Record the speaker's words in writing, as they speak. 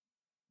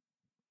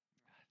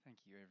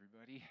Thank you,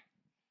 everybody.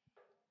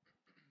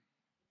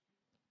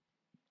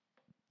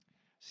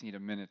 Just need a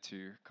minute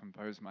to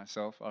compose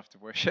myself after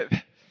worship.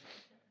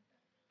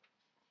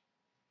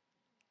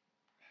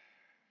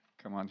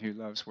 Come on, who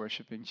loves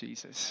worshiping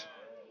Jesus?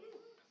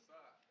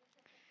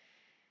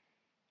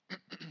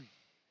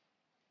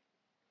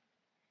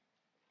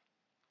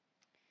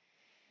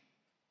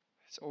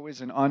 It's always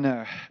an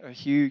honor, a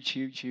huge,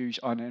 huge, huge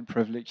honor and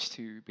privilege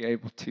to be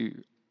able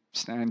to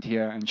stand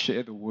here and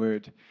share the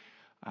word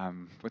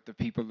with the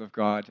people of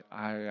God.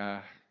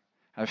 I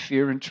have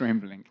fear and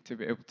trembling to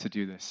be able to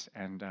do this,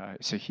 and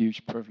it's a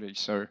huge privilege.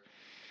 So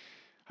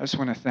I just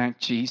want to thank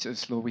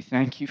Jesus, Lord. We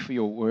thank you for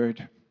your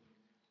word.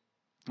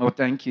 Lord,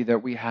 thank you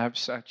that we have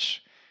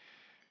such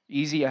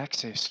easy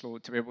access,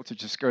 Lord, to be able to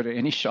just go to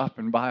any shop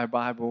and buy a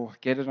Bible,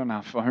 get it on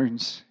our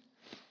phones.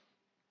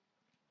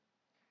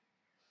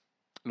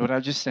 Lord, I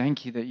just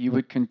thank you that you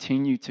would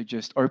continue to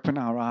just open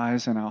our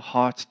eyes and our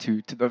hearts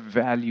to the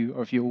value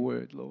of your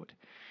word, Lord.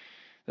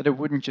 That it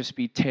wouldn't just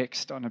be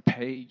text on a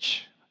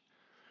page,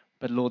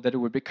 but Lord, that it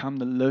would become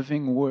the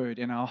living word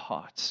in our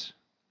hearts.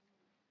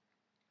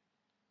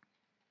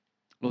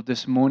 Lord,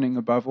 this morning,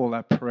 above all,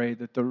 I pray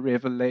that the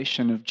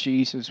revelation of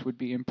Jesus would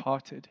be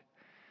imparted.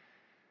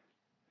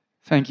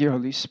 Thank you,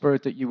 Holy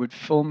Spirit, that you would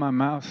fill my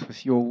mouth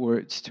with your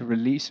words to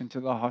release into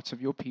the hearts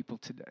of your people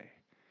today.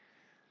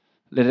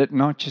 Let it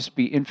not just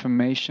be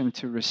information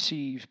to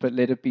receive, but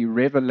let it be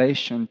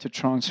revelation to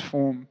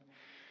transform,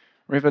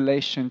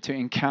 revelation to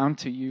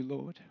encounter you,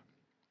 Lord,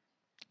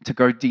 to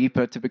go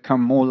deeper, to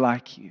become more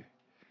like you.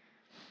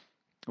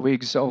 We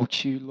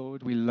exalt you,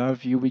 Lord. We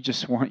love you. We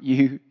just want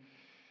you.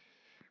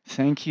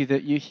 Thank you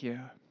that you're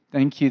here.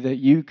 Thank you that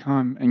you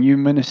come and you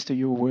minister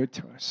your word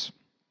to us.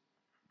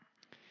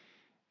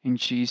 In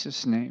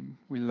Jesus' name,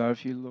 we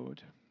love you,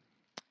 Lord.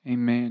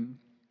 Amen.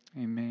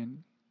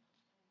 Amen.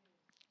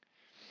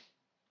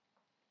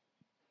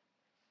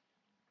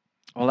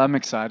 Well, I'm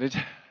excited.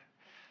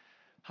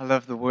 I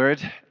love the word.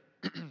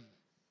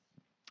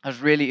 I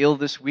was really ill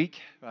this week.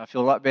 I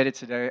feel a lot better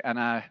today.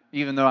 And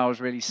even though I was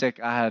really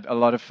sick, I had a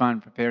lot of fun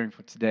preparing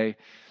for today.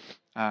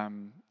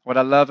 What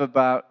I love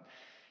about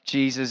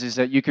Jesus is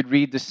that you could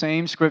read the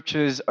same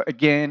scriptures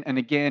again and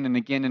again and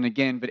again and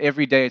again, but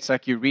every day it's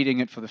like you're reading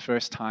it for the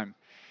first time.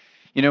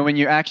 You know, when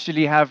you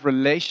actually have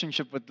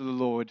relationship with the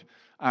Lord,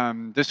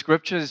 the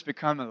scriptures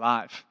become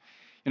alive.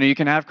 You know, you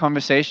can have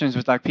conversations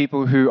with like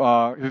people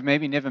who've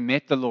maybe never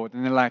met the Lord,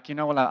 and they're like, you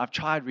know, well, I've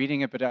tried reading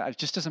it, but it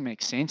just doesn't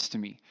make sense to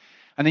me.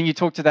 And then you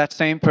talk to that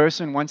same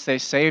person once they're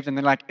saved, and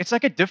they're like, it's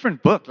like a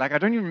different book. Like, I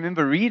don't even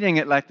remember reading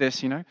it like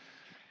this, you know.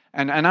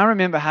 And I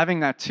remember having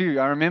that too.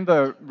 I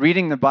remember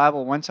reading the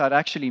Bible once I'd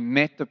actually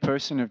met the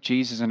person of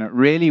Jesus, and it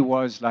really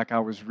was like I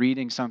was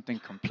reading something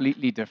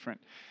completely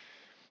different.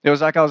 It was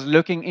like I was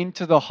looking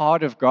into the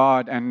heart of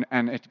God, and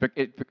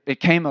it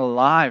came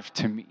alive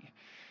to me.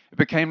 It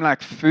became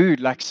like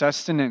food, like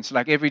sustenance,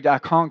 like every day. I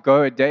can't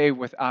go a day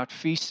without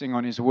feasting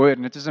on His Word.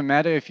 And it doesn't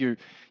matter if you're,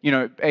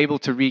 able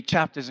to read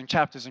chapters and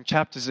chapters and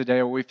chapters a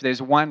day, or if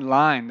there's one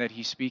line that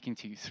He's speaking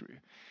to you through.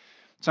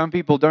 Some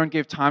people don't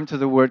give time to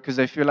the Word because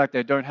they feel like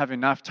they don't have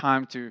enough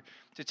time to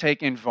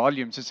take in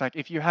volumes. It's like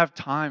if you have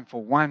time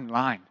for one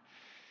line,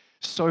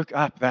 soak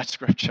up that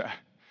scripture.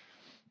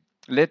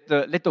 Let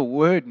the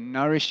Word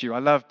nourish you. I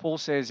love, Paul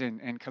says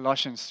in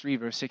Colossians 3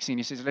 verse 16,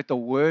 he says, let the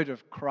Word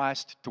of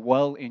Christ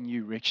dwell in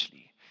you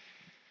richly.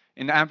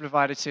 In the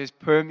Amplified it says,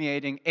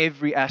 permeating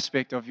every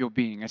aspect of your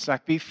being. It's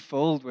like be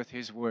filled with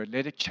His Word.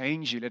 Let it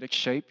change you, let it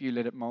shape you,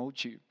 let it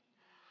mold you.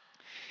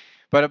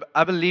 But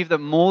I believe that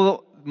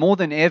more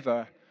than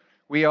ever,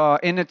 we are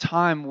in a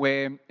time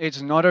where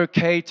it's not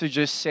okay to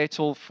just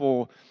settle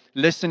for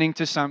listening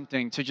to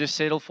something, to just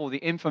settle for the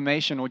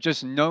information or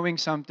just knowing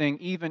something,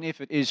 even if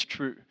it is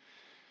true.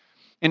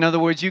 In other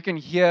words, you can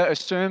hear a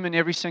sermon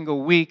every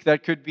single week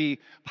that could be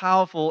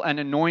powerful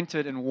and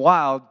anointed and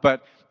wild,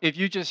 but if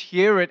you just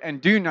hear it and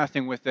do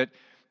nothing with it,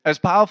 as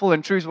powerful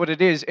and true as what it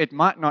is, it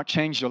might not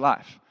change your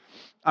life.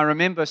 I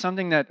remember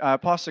something that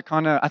Pastor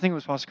Connor, I think it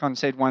was Pastor Connor,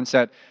 said once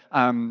that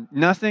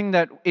nothing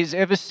that is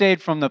ever said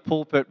from the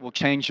pulpit will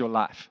change your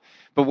life,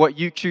 but what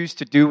you choose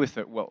to do with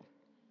it will.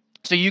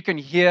 So you can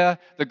hear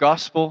the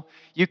gospel,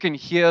 you can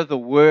hear the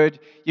word,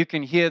 you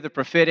can hear the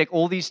prophetic,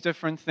 all these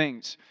different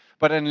things.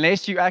 But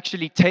unless you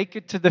actually take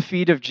it to the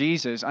feet of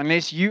Jesus,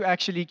 unless you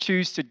actually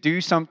choose to do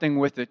something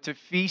with it, to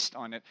feast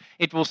on it,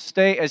 it will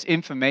stay as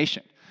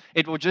information.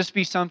 It will just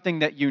be something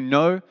that you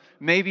know,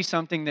 maybe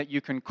something that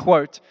you can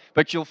quote,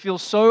 but you'll feel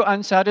so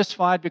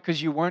unsatisfied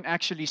because you won't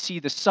actually see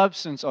the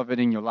substance of it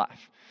in your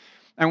life.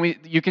 And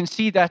you can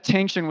see that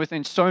tension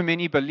within so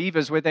many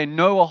believers where they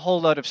know a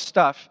whole lot of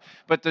stuff,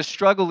 but the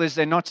struggle is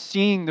they're not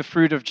seeing the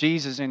fruit of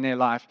Jesus in their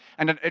life.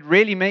 And it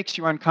really makes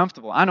you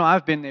uncomfortable. I know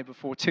I've been there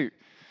before too,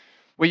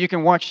 where you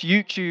can watch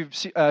YouTube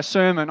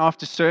sermon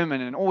after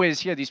sermon and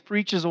always hear these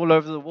preachers all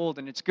over the world,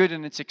 and it's good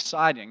and it's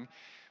exciting.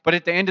 But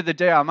at the end of the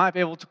day, I might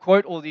be able to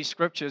quote all these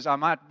scriptures. I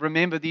might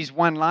remember these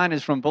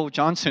one-liners from Bill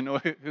Johnson or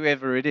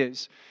whoever it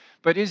is.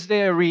 But is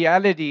there a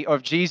reality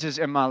of Jesus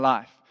in my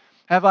life?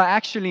 Have I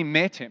actually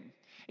met Him?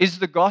 Is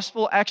the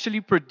gospel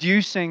actually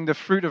producing the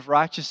fruit of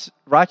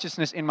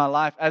righteousness in my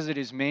life as it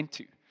is meant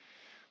to?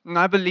 And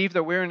I believe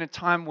that we're in a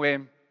time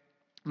where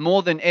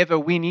more than ever,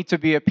 we need to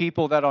be a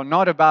people that are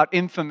not about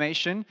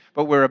information,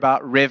 but we're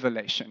about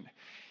revelation.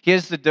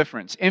 Here's the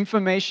difference.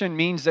 Information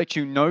means that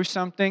you know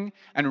something,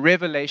 and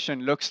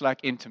revelation looks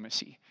like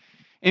intimacy.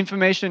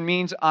 Information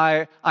means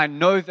I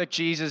know that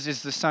Jesus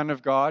is the Son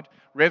of God.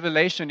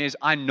 Revelation is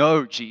I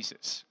know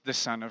Jesus, the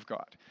Son of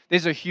God.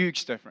 There's a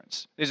huge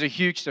difference.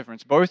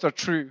 Both are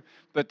true,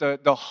 but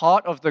the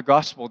heart of the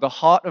gospel, the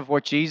heart of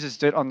what Jesus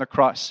did on the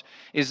cross,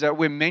 is that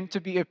we're meant to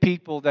be a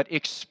people that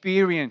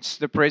experience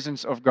the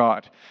presence of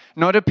God.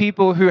 Not a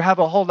people who have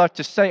a whole lot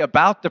to say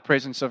about the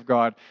presence of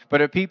God,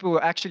 but a people who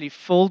are actually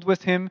filled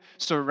with Him,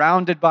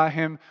 surrounded by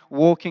Him,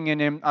 walking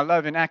in Him. I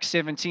love in Acts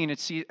 17,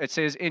 it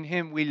says, in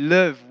Him we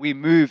live, we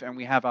move, and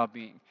we have our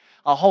being.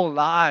 Our whole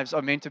lives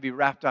are meant to be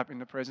wrapped up in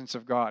the presence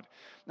of God.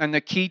 And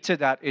the key to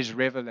that is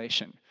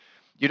revelation.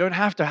 You don't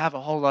have to have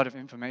a whole lot of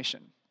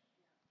information.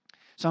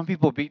 Some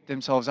people beat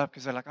themselves up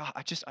because they're like,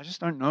 I just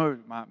don't know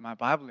my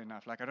Bible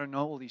enough. Like, I don't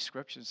know all these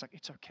scriptures. It's like,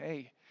 it's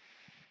okay.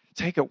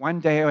 Take it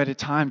one day at a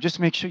time. Just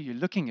make sure you're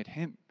looking at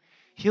Him.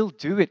 He'll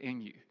do it in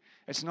you.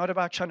 It's not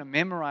about trying to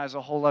memorize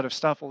a whole lot of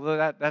stuff, although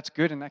that's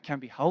good and that can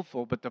be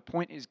helpful. But the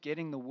point is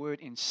getting the Word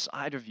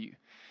inside of you.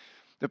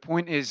 The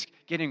point is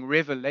getting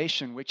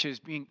revelation, which is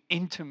being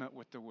intimate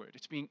with the Word.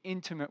 It's being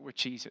intimate with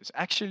Jesus,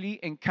 actually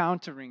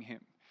encountering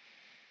Him.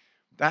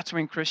 That's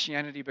when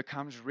Christianity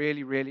becomes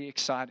really, really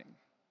exciting.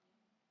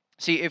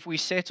 See, if we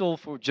settle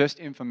for just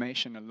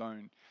information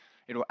alone,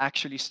 it will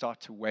actually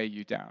start to weigh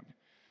you down.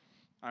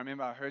 I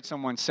remember I heard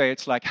someone say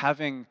it's like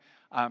having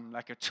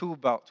like a tool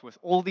belt with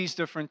all these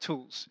different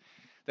tools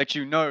that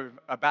you know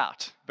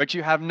about, but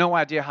you have no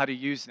idea how to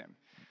use them.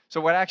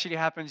 So what actually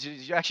happens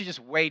is you're actually just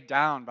weighed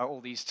down by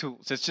all these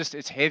tools.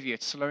 It's heavy.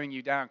 It's slowing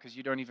you down because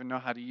you don't even know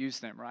how to use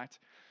them, right?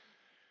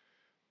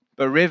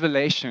 But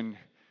revelation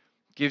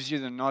gives you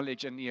the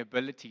knowledge and the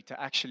ability to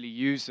actually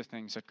use the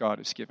things that God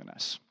has given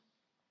us.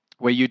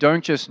 Where you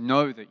don't just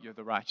know that you're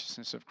the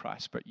righteousness of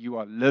Christ, but you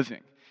are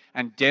living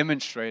and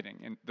demonstrating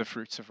in the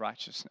fruits of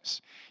righteousness.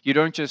 You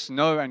don't just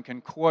know and can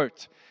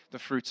quote the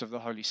fruits of the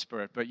Holy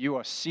Spirit, but you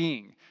are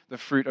seeing the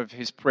fruit of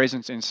His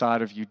presence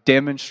inside of you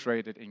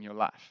demonstrated in your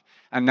life.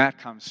 And that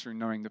comes through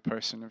knowing the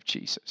person of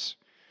Jesus.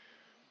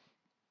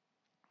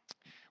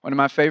 One of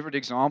my favorite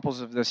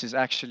examples of this is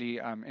actually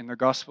in the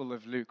Gospel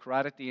of Luke,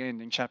 right at the end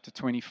in chapter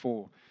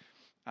 24.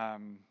 I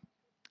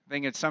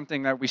think it's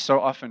something that we so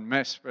often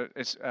miss, but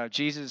it's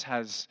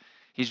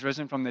He's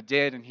risen from the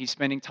dead and He's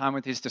spending time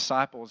with His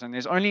disciples. And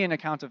there's only an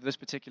account of this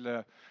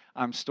particular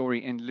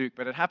story in Luke,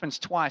 but it happens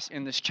twice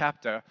in this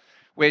chapter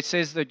where it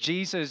says that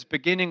Jesus,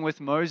 beginning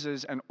with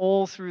Moses and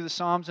all through the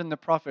Psalms and the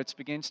prophets,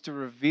 begins to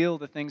reveal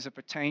the things that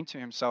pertain to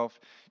Himself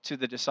to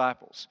the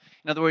disciples.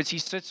 In other words, He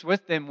sits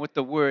with them with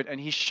the Word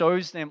and He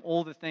shows them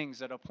all the things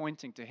that are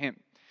pointing to Him.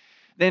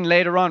 Then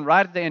later on,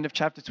 right at the end of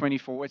chapter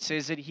 24, it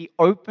says that He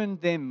opened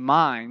their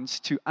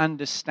minds to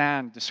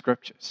understand the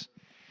Scriptures.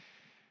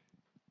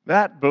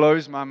 That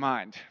blows my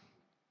mind.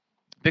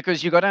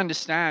 Because you've got to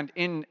understand,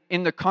 in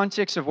the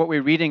context of what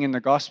we're reading in the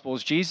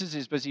Gospels, Jesus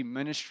is busy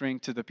ministering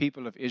to the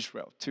people of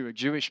Israel, to a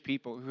Jewish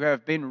people who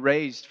have been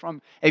raised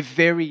from a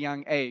very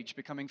young age,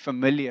 becoming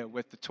familiar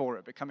with the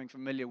Torah, becoming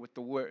familiar with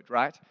the Word,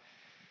 right?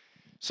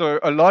 So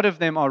a lot of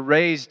them are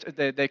raised,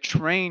 they're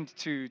trained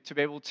to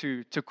be able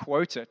to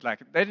quote it. Like,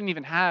 they didn't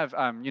even have,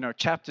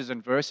 chapters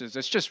and verses.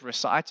 It's just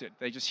recited.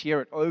 They just hear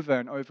it over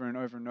and over and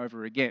over and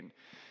over again.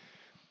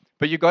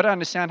 But you've got to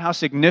understand how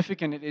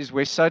significant it is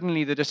where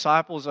suddenly the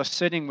disciples are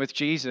sitting with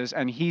Jesus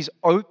and He's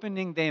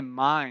opening their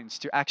minds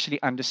to actually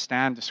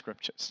understand the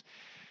Scriptures.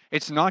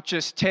 It's not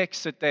just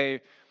text that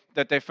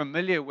they're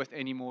familiar with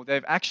anymore.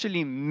 They've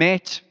actually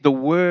met the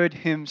Word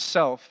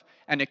Himself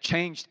and it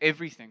changed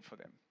everything for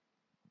them.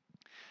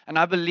 And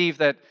I believe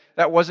that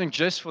wasn't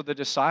just for the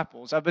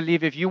disciples. I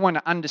believe if you want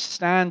to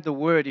understand the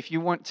Word, if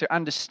you want to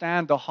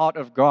understand the heart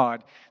of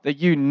God, that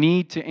you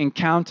need to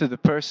encounter the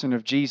person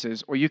of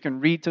Jesus, or you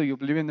can read till you're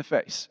blue in the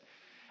face.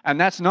 And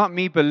that's not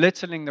me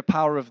belittling the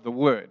power of the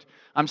Word.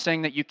 I'm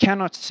saying that you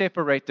cannot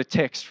separate the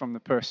text from the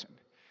person.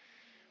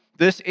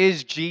 This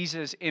is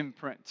Jesus'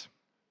 imprint.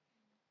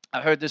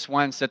 I heard this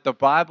once, that the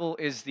Bible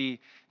is the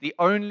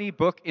only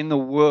book in the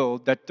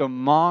world that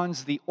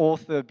demands the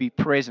author be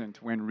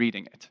present when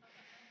reading it.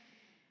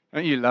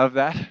 Don't you love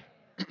that?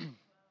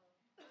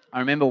 I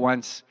remember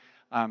once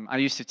I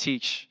used to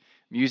teach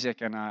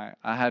music, and I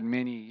had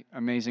many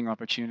amazing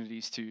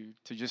opportunities to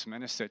just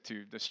minister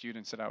to the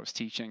students that I was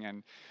teaching.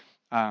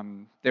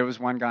 And there was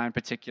one guy in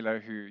particular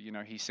who,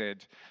 he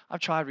said,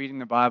 "I've tried reading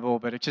the Bible,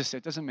 but it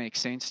doesn't make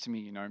sense to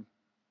me,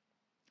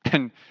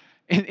 And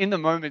in the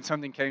moment,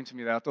 something came to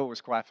me that I thought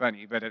was quite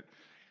funny, but it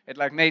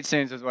like made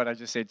sense with what I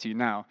just said to you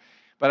now.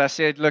 But I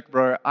said, "Look,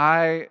 bro,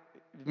 I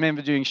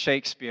remember doing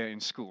Shakespeare in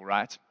school,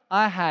 right?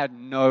 I had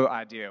no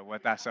idea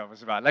what that stuff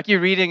was about. Like, you're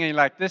reading and you're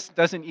like, is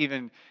this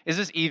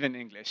even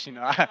English?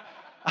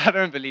 I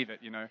don't believe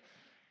it,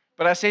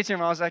 But I said to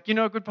him, I was like, it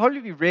would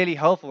probably be really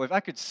helpful if I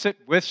could sit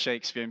with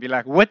Shakespeare and be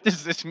like, what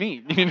does this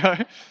mean?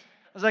 I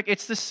was like,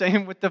 it's the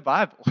same with the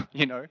Bible,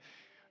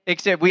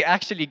 except we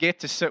actually get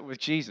to sit with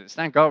Jesus.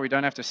 Thank God we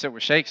don't have to sit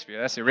with Shakespeare.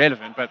 That's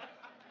irrelevant, but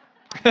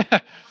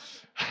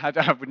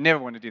I would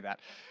never want to do that.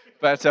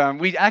 But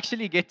we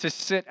actually get to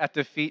sit at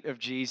the feet of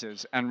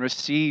Jesus and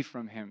receive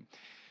from him.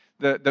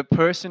 The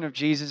person of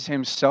Jesus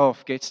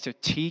himself gets to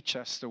teach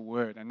us the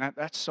word, and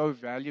that's so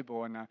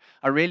valuable. And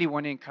I really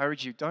want to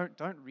encourage you, don't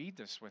read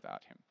this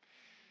without him.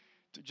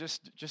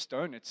 Just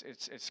don't.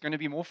 It's going to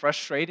be more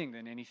frustrating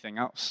than anything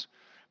else.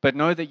 But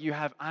know that you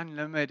have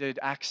unlimited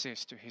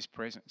access to his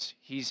presence.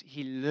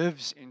 He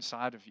lives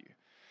inside of you.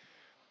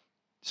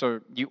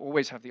 So you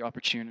always have the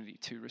opportunity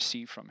to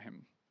receive from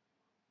him.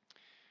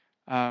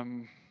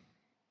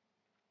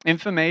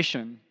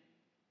 Information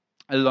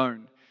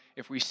alone,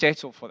 if we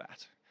settle for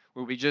that,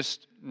 where we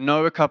just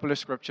know a couple of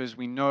scriptures,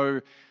 we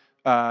know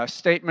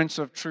statements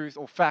of truth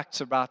or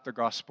facts about the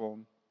gospel,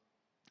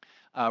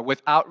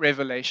 without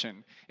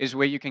revelation, is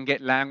where you can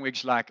get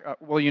language like,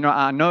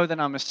 I know that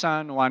I'm a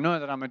son, or I know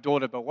that I'm a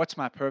daughter, but what's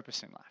my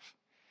purpose in life?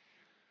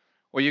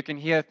 Or you can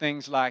hear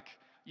things like,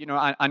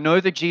 I know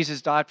that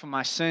Jesus died for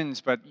my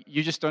sins, but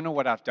you just don't know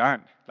what I've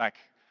done. Like,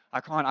 I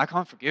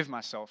can't forgive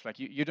myself. Like,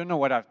 you don't know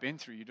what I've been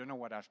through. You don't know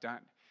what I've done.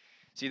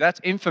 See, that's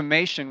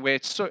information where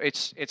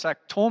it's like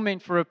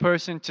torment for a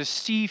person to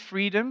see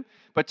freedom,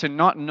 but to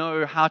not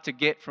know how to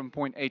get from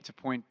point A to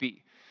point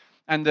B.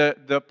 And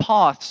the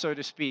path, so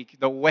to speak,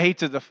 the way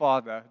to the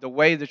Father, the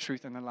way, the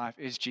truth, and the life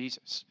is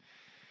Jesus.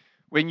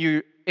 When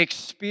you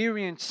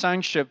experience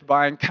sonship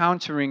by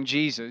encountering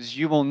Jesus,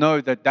 you will know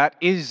that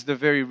is the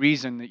very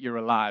reason that you're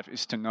alive,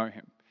 is to know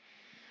him.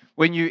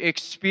 When you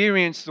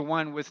experience the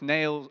one with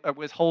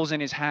with holes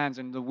in his hands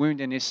and the wound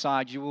in his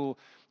side, you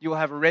will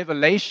have a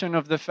revelation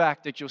of the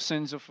fact that your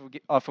sins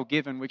are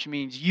forgiven, which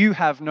means you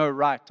have no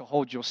right to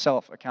hold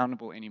yourself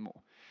accountable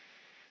anymore.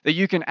 That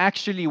you can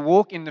actually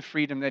walk in the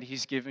freedom that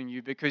he's given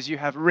you because you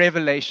have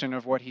revelation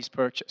of what he's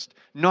purchased,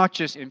 not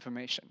just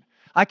information.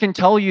 I can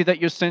tell you that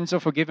your sins are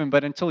forgiven,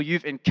 but until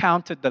you've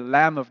encountered the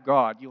Lamb of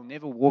God, you'll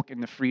never walk in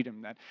the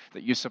freedom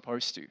that you're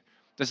supposed to.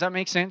 Does that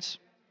make sense?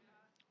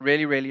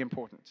 Really, really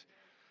important.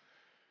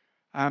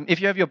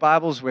 If you have your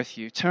Bibles with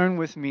you, turn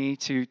with me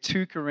to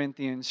 2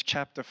 Corinthians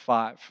chapter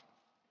 5.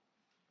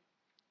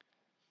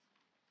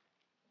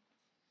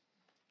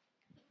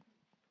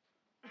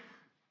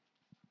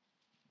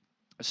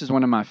 This is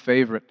one of my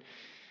favorite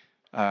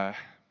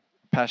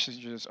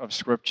passages of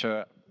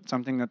Scripture,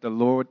 something that the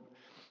Lord,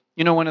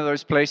 one of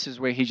those places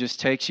where he just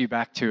takes you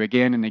back to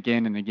again and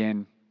again and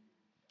again.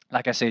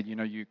 Like I said,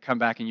 you come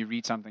back and you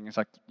read something, it's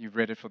like you've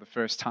read it for the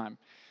first time.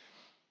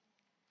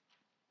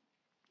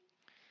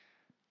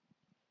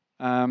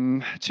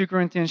 2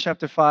 Corinthians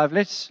chapter 5.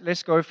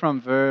 Let's go from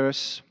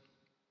verse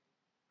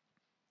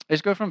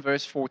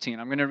 14.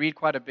 I'm going to read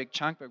quite a big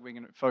chunk, but we're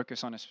going to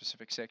focus on a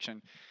specific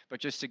section. But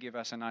just to give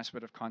us a nice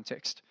bit of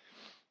context.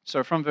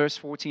 So from verse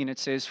 14 it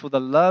says, "For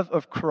the love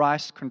of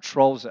Christ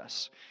controls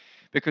us,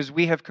 because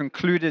we have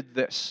concluded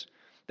this,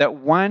 that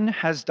one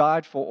has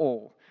died for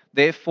all,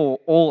 therefore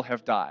all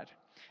have died.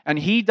 And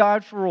he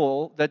died for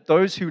all, that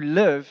those who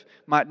live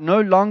might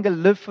no longer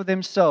live for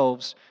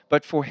themselves,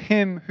 but for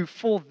him who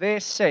for their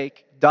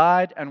sake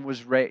died and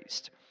was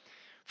raised.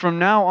 From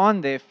now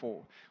on,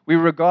 therefore, we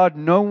regard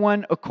no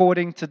one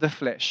according to the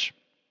flesh.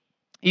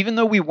 Even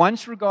though we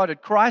once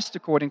regarded Christ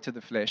according to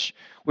the flesh,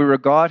 we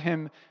regard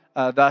him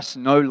thus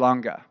no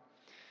longer.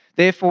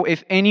 Therefore,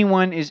 if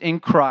anyone is in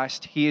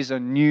Christ, he is a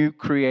new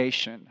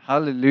creation."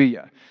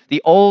 Hallelujah.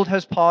 "The old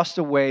has passed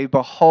away.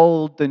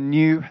 Behold, the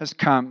new has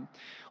come.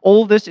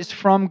 All this is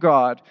from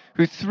God,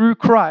 who through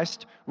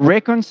Christ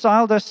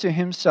reconciled us to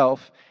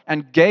himself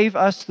and gave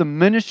us the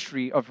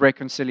ministry of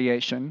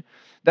reconciliation.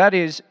 That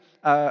is,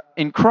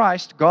 in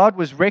Christ, God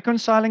was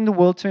reconciling the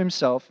world to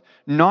himself,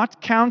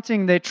 not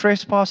counting their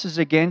trespasses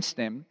against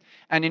them,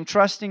 and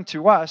entrusting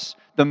to us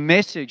the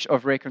message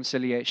of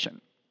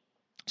reconciliation."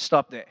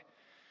 Stop there.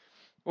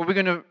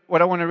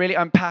 What I want to really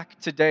unpack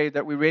today,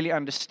 that we really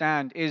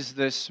understand, is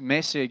this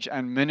message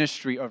and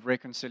ministry of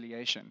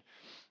reconciliation.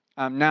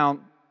 Now,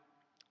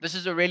 this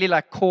is a really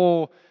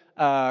core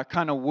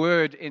kind of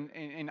word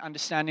in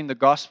understanding the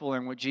gospel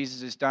and what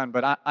Jesus has done.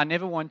 But I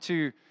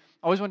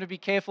always want to be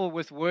careful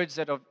with words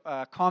that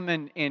are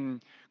common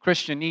in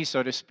Christianese,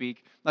 so to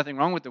speak. Nothing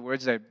wrong with the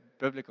words, they're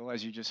biblical,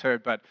 as you just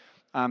heard. But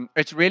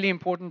it's really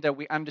important that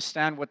we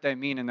understand what they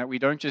mean and that we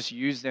don't just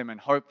use them and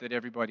hope that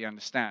everybody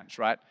understands,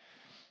 right?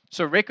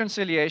 So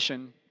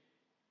reconciliation,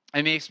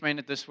 let me explain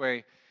it this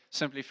way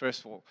simply first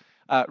of all.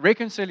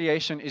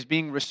 Reconciliation is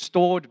being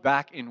restored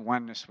back in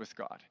oneness with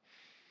God.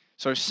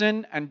 So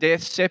sin and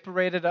death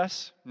separated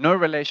us, no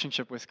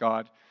relationship with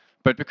God.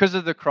 But because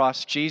of the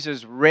cross,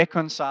 Jesus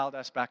reconciled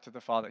us back to the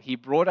Father. He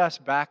brought us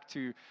back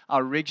to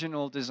our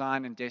original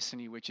design and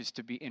destiny, which is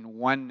to be in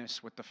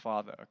oneness with the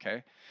Father,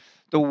 okay?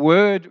 The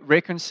word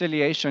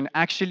reconciliation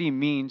actually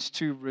means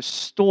to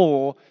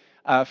restore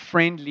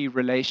friendly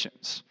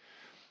relations.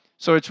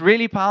 So it's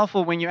really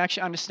powerful when you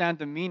actually understand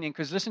the meaning,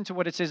 because listen to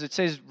what it says. It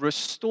says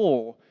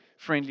restore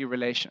friendly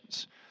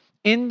relations.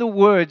 In the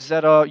words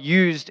that are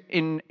used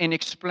in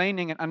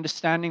explaining and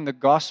understanding the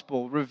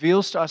gospel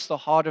reveals to us the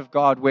heart of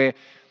God, where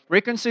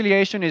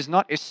reconciliation is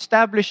not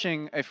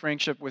establishing a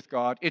friendship with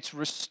God, it's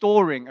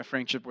restoring a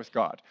friendship with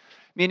God.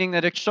 Meaning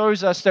that it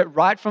shows us that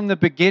right from the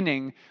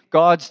beginning,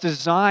 God's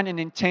design and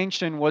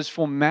intention was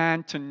for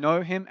man to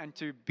know Him and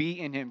to be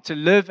in Him, to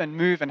live and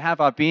move and have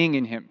our being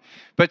in Him.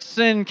 But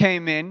sin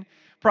came in,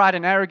 pride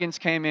and arrogance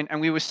came in, and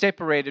we were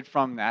separated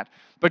from that.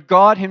 But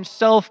God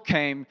Himself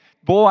came,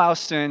 bore our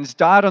sins,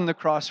 died on the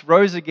cross,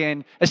 rose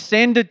again,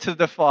 ascended to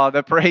the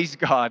Father, praise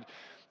God.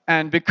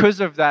 And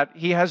because of that,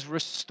 He has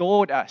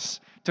restored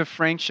us to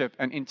friendship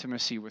and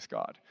intimacy with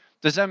God.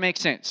 Does that make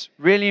sense?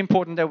 Really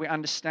important that we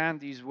understand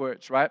these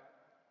words, right?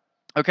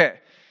 Okay,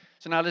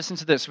 so now listen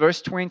to this.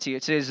 Verse 20,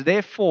 it says,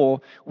 "Therefore,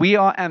 we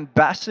are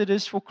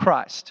ambassadors for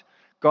Christ,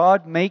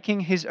 God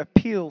making His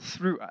appeal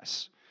through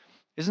us."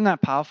 Isn't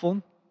that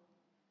powerful?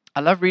 I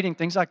love reading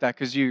things like that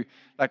because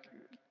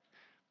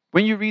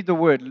when you read the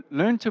word,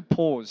 learn to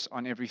pause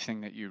on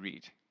everything that you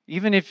read.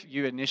 Even if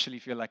you initially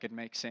feel like it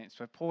makes sense,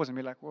 but pause and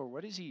be like, whoa,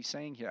 what is he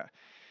saying here?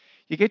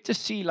 You get to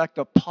see like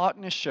the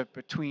partnership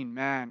between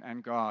man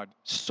and God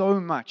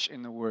so much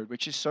in the word,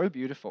 which is so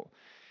beautiful.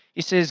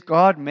 He says,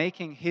 God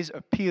making His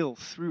appeal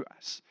through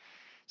us.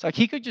 It's like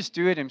He could just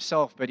do it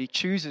Himself, but He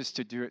chooses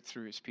to do it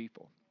through His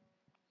people.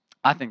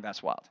 I think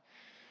that's wild.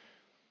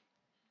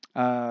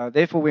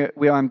 Therefore,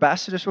 we are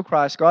ambassadors for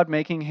Christ, God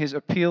making His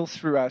appeal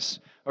through us.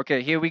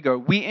 Okay, here we go.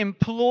 We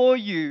implore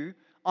you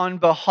on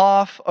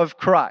behalf of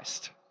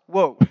Christ.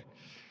 Whoa.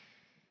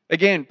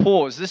 Again,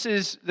 pause. This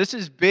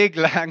is big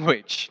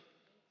language.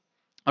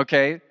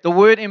 Okay, the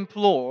word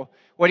implore,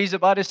 what He's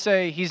about to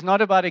say, He's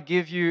not about to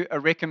give you a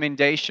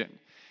recommendation.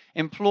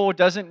 Implore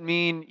doesn't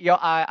mean, yeah,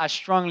 I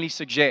strongly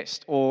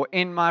suggest, or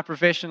in my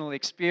professional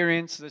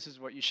experience, this is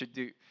what you should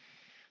do.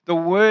 The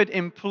word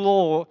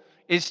implore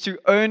is to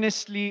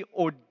earnestly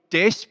or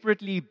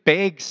desperately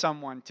beg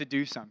someone to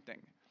do something.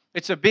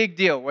 It's a big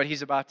deal, what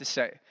He's about to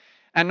say.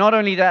 And not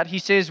only that, He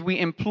says, we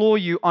implore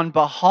you on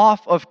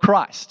behalf of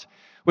Christ,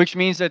 which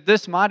means that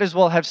this might as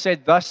well have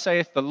said, thus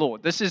saith the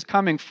Lord. This is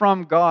coming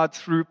from God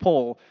through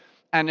Paul.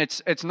 And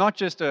it's not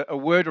just a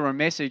word or a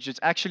message. It's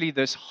actually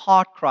this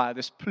heart cry,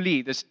 this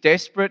plea, this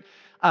desperate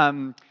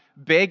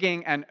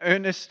begging and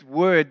earnest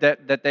word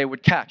that they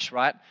would catch,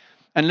 right?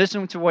 And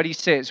listen to what he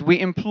says. We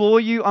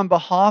implore you on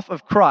behalf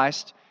of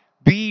Christ,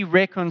 be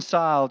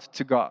reconciled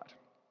to God.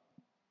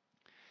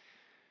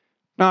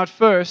 Now at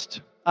first,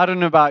 I don't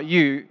know about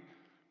you,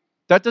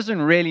 that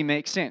doesn't really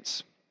make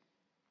sense.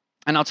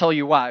 And I'll tell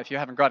you why if you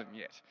haven't got it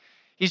yet.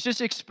 He's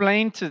just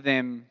explained to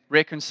them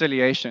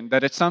reconciliation,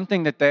 that it's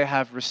something that they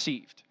have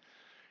received.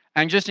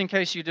 And just in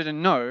case you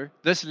didn't know,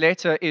 this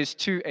letter is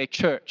to a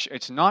church.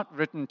 It's not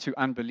written to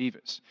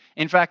unbelievers.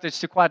 In fact, it's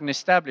to quite an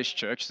established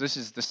church. This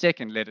is the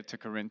second letter to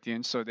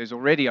Corinthians, so there's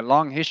already a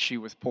long history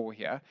with Paul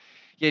here.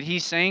 Yet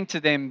he's saying to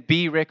them,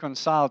 be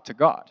reconciled to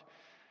God.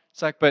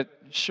 It's like,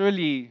 but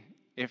surely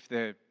if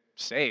they're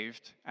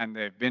saved and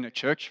they've been a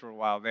church for a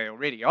while, they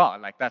already are.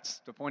 Like, that's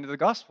the point of the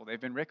gospel. They've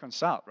been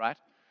reconciled, right?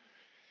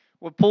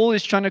 What Paul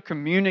is trying to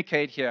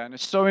communicate here, and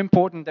it's so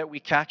important that we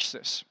catch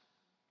this,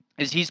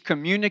 is he's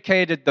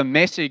communicated the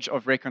message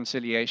of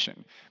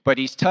reconciliation, but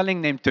he's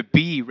telling them to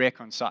be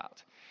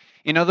reconciled.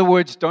 In other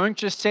words, don't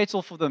just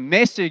settle for the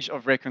message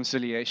of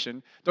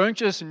reconciliation. Don't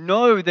just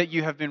know that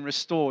you have been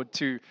restored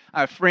to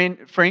a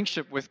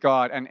friendship with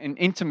God and an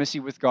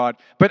intimacy with God,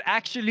 but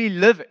actually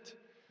live it.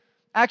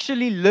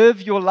 Actually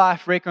live your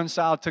life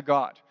reconciled to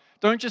God.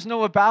 Don't just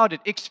know about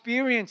it.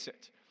 Experience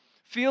it.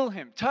 Feel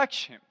Him.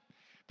 Touch Him.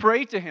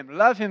 Pray to Him.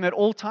 Love Him at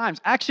all times.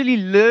 Actually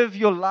live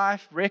your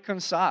life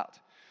reconciled.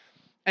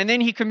 And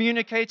then he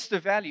communicates the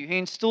value. He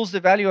instills the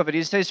value of it.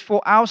 He says, for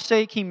our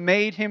sake He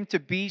made Him to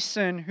be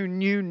sin who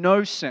knew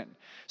no sin,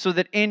 so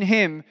that in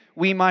Him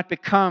we might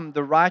become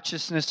the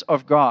righteousness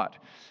of God.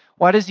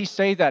 Why does he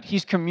say that?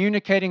 He's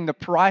communicating the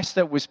price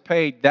that was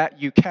paid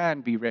that you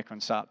can be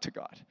reconciled to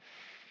God.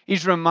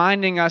 He's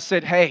reminding us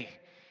that, hey,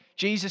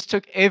 Jesus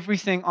took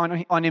everything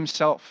on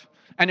Himself.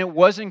 And it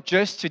wasn't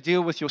just to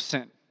deal with your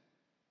sin.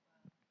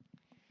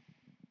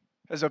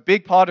 There's a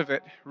big part of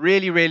it,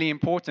 really, really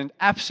important,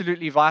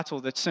 absolutely vital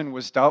that sin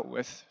was dealt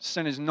with.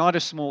 Sin is not a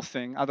small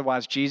thing,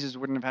 otherwise Jesus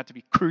wouldn't have had to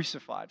be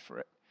crucified for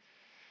it.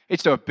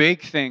 It's a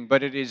big thing,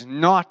 but it is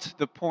not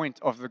the point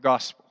of the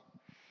gospel.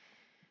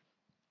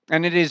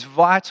 And it is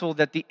vital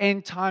that the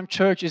end time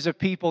church is a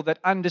people that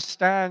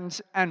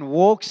understands and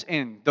walks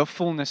in the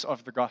fullness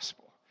of the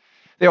gospel.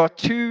 There are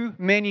too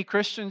many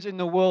Christians in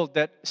the world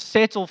that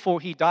settle for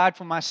He died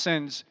for my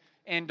sins,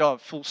 end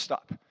of, full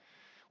stop.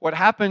 What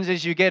happens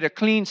is you get a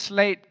clean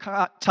slate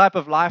type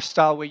of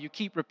lifestyle where you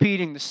keep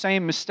repeating the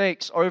same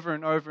mistakes over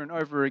and over and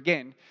over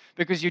again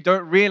because you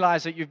don't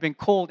realize that you've been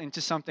called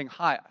into something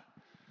higher.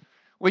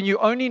 When you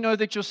only know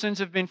that your sins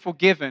have been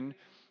forgiven,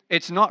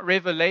 it's not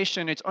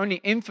revelation, it's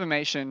only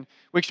information,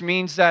 which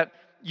means that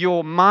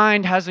your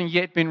mind hasn't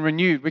yet been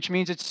renewed, which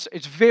means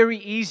it's very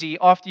easy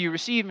after you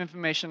receive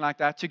information like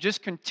that to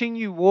just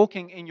continue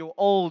walking in your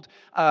old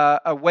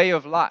way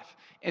of life.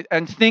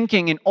 and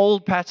thinking in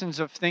old patterns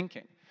of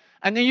thinking.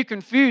 And then you're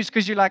confused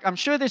because you're like, I'm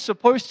sure there's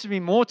supposed to be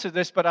more to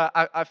this, but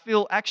I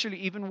feel actually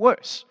even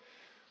worse.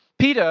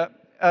 Peter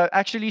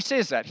actually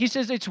says that. He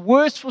says it's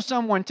worse for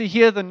someone to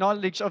hear the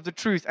knowledge of the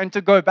truth and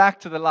to go back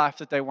to the life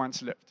that they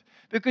once lived,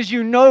 because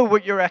you know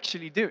what you're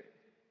actually doing.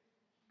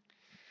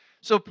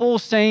 So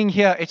Paul's saying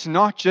here, it's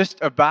not just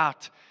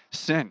about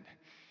sin.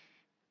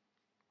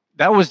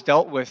 That was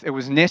dealt with, it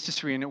was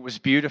necessary, and it was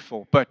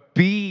beautiful, but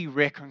be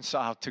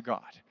reconciled to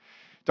God.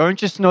 Don't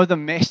just know the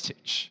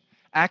message.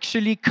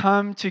 Actually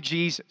come to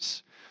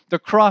Jesus. The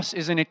cross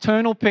is an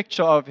eternal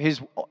picture of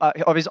his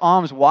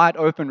arms wide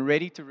open,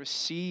 ready to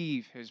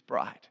receive his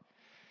bride.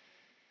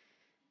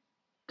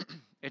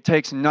 It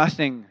takes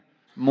nothing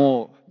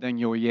more than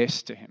your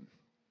yes to him.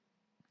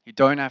 You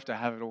don't have to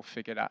have it all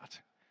figured out.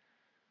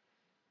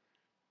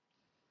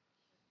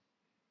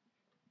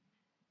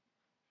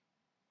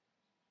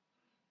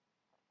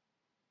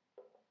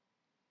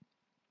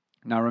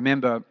 Now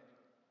remember,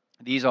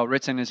 these are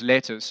written as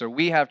letters, so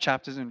we have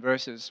chapters and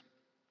verses,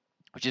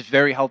 which is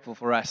very helpful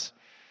for us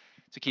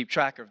to keep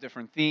track of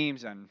different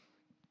themes and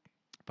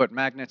put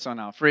magnets on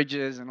our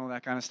fridges and all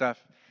that kind of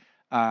stuff.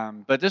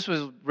 But this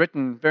was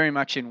written very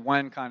much in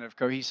one kind of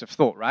cohesive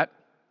thought, right?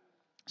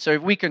 So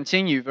if we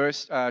continue,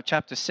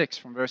 chapter 6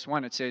 from verse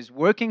 1, it says,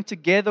 working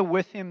together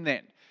with him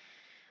then,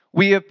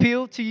 we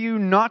appeal to you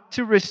not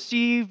to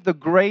receive the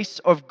grace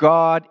of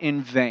God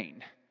in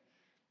vain.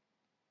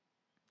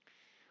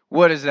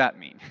 What does that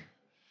mean?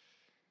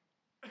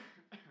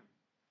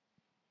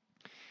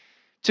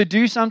 To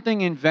do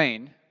something in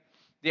vain,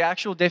 the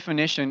actual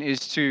definition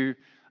is to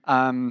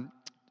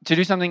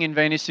do something in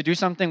vain is to do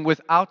something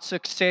without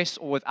success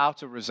or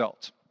without a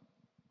result.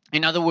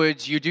 In other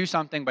words, you do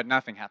something but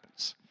nothing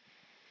happens.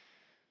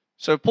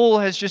 So Paul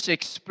has just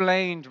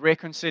explained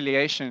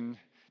reconciliation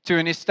to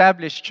an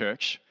established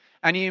church,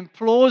 and he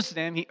implores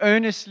them, he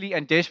earnestly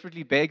and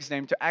desperately begs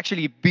them to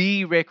actually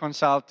be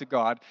reconciled to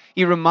God.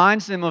 He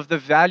reminds them of the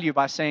value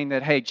by saying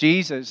that, hey,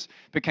 Jesus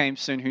became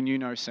sin who knew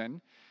no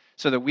sin,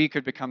 so that we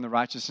could become the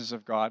righteousness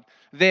of God.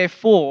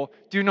 Therefore,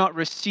 do not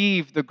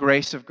receive the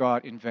grace of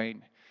God in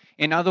vain.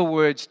 In other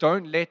words,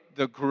 don't let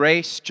the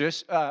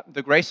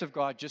grace of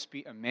God just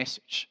be a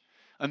message.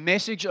 A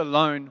message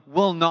alone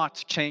will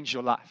not change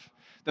your life.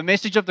 The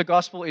message of the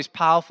gospel is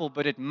powerful,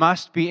 but it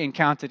must be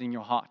encountered in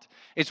your heart.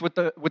 It's with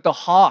the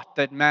heart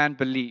that man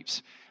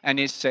believes and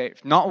is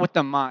saved, not with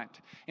the mind.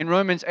 In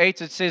Romans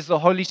 8, it says the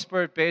Holy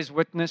Spirit bears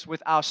witness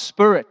with our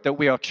spirit that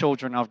we are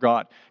children of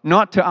God,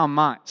 not to our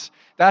minds.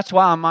 That's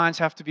why our minds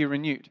have to be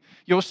renewed.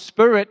 Your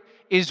spirit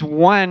is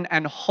one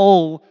and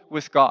whole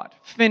with God.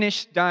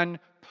 Finished, done,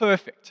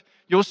 perfect.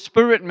 Your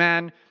spirit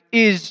man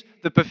is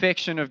the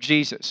perfection of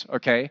Jesus,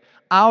 okay?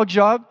 Our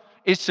job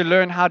is to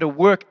learn how to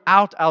work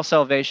out our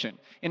salvation.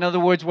 In other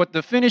words, what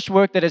the finished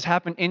work that has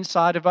happened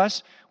inside of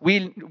us,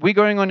 we're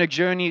going on a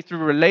journey through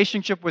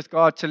relationship with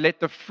God to let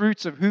the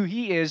fruits of who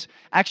He is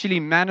actually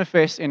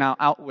manifest in our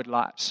outward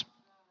lives.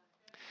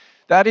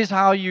 That is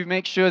how you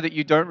make sure that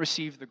you don't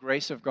receive the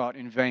grace of God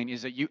in vain,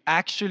 is that you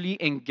actually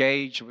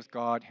engage with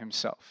God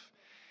Himself.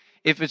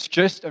 If it's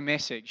just a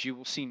message, you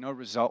will see no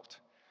result.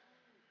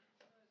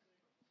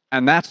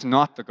 And that's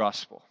not the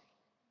gospel.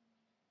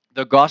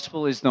 The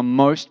gospel is the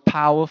most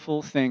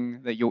powerful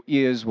thing that your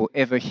ears will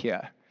ever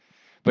hear.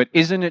 But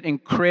isn't it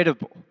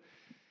incredible?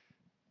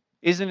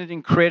 Isn't it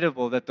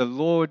incredible that the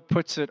Lord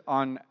puts it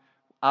on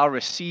our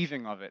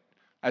receiving of it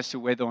as to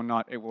whether or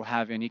not it will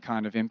have any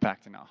kind of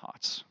impact in our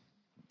hearts?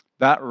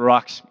 That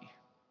rocks me.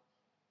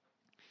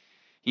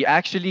 He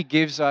actually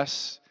gives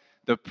us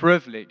the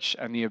privilege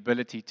and the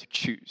ability to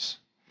choose.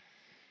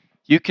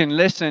 You can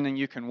listen and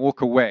you can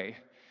walk away,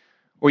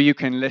 or you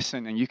can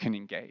listen and you can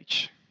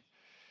engage.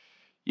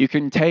 You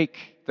can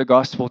take the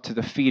gospel to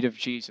the feet of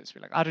Jesus. Be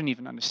like, I don't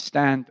even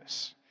understand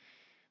this,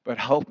 but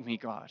help me,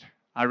 God.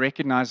 I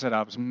recognize that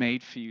I was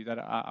made for you, that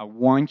I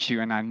want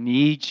you and I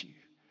need you.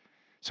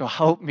 So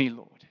help me,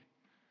 Lord.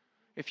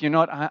 If you're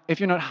not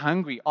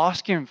hungry,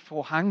 ask Him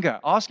for hunger.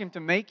 Ask Him to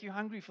make you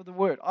hungry for the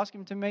Word. Ask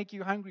Him to make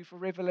you hungry for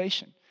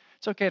revelation.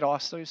 It's okay to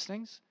ask those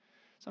things.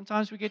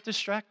 Sometimes we get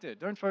distracted.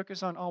 Don't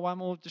focus on,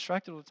 I'm all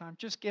distracted all the time.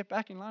 Just get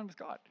back in line with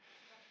God.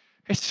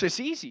 It's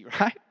easy,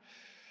 right?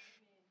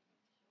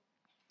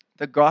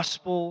 The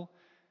gospel,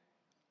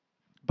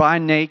 by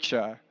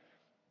nature,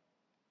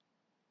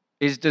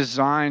 is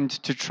designed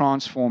to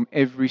transform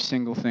every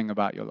single thing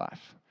about your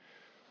life.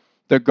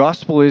 The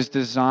gospel is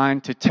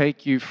designed to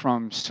take you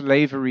from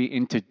slavery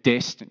into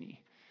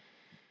destiny,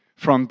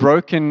 from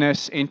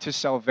brokenness into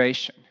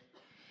salvation,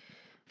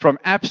 from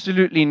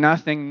absolutely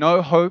nothing,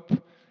 no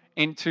hope,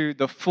 into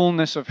the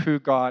fullness of who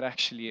God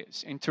actually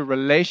is, into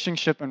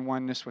relationship and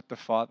oneness with the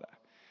Father.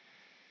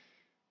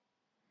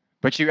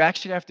 But you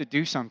actually have to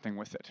do something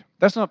with it.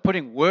 That's not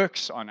putting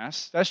works on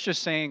us. That's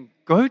just saying,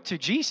 go to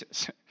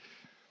Jesus.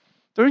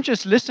 Don't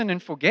just listen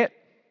and forget,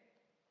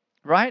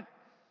 right?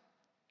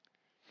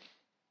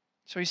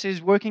 So he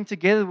says, working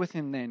together with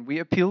him then, we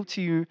appeal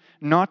to you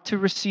not to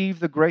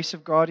receive the grace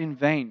of God in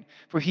vain.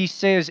 For he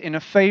says, in a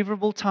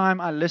favorable time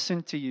I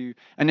listened to you,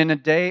 and in a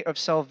day of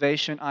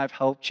salvation I've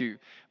helped you.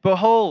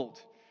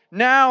 Behold,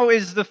 now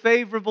is the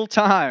favorable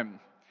time.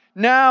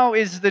 Now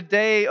is the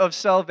day of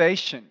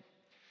salvation.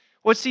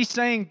 What's he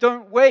saying?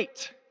 Don't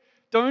wait.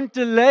 Don't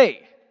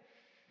delay.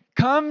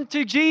 Come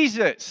to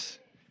Jesus.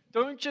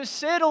 Don't just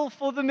settle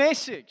for the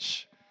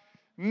message.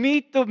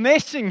 Meet the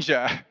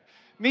messenger.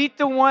 Meet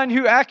the one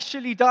who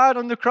actually died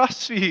on the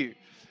cross for you.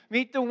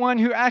 Meet the one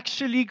who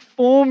actually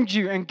formed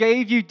you and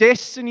gave you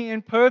destiny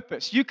and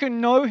purpose. You can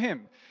know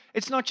him.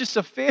 It's not just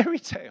a fairy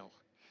tale,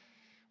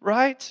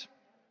 right?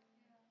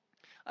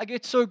 I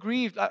get so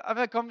grieved. I've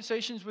had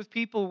conversations with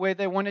people where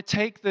they want to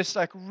take this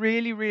like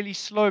really, really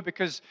slow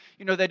because,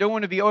 they don't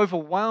want to be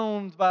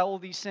overwhelmed by all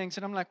these things.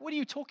 And I'm like, what are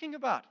you talking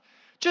about?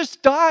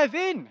 Just dive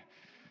in.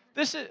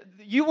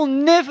 You will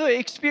never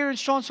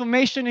experience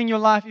transformation in your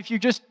life if you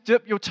just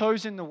dip your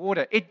toes in the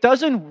water. It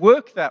doesn't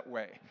work that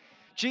way.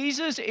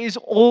 Jesus is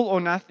all or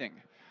nothing.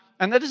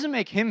 And that doesn't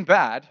make him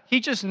bad.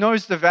 He just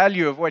knows the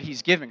value of what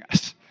he's giving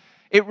us.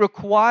 It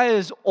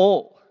requires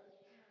all.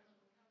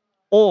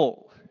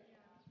 All.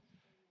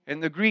 In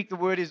the Greek, the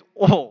word is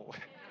all.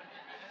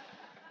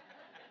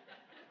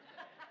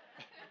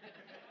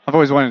 I've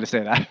always wanted to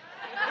say that.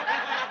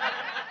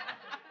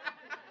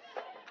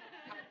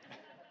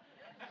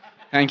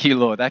 Thank you,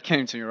 Lord. That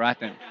came to me right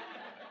then.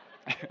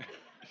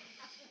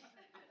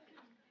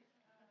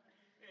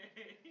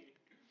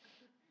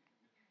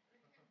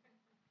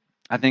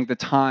 I think the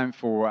time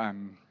for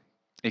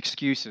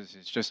excuses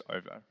is just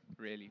over,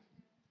 really.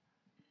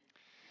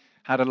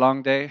 Had a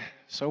long day.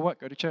 So what?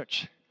 Go to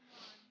church.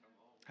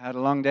 Had a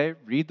long day.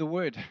 Read the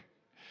word.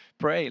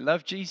 Pray.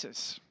 Love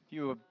Jesus.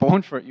 You were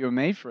born for it. You were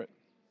made for it.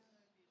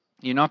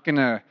 You're not going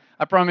to,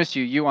 I promise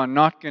you, you are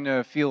not going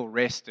to feel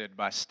rested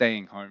by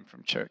staying home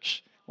from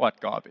church. What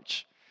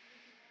garbage.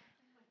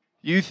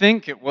 You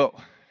think it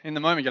will. In the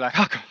moment, you're like,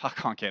 I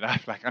can't get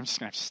up. Like, I'm just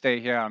going to have to stay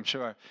here, I'm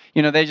sure.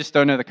 They just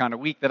don't know the kind of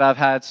week that I've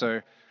had,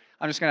 so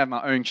I'm just going to have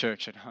my own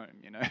church at home,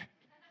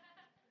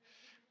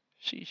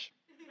 Sheesh.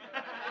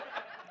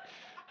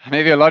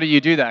 Maybe a lot of you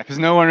do that, because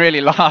no one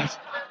really laughs.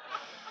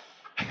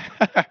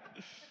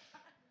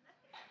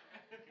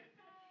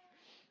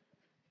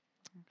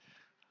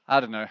 I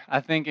don't know.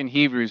 I think in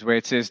Hebrews where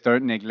it says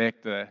don't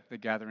neglect the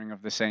gathering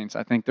of the saints,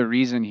 I think the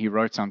reason he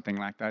wrote something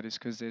like that is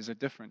because there's a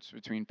difference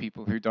between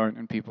people who don't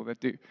and people that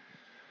do.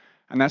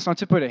 And that's not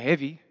to put it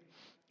heavy.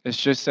 It's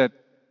just that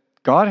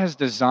God has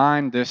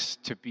designed this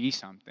to be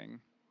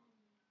something.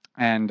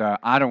 And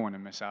I don't want to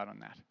miss out on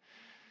that.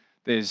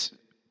 There's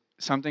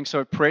something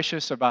so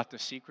precious about the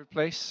secret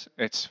place.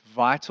 It's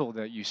vital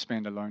that you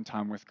spend alone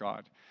time with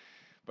God.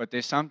 But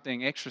there's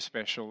something extra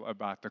special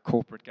about the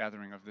corporate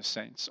gathering of the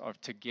saints, of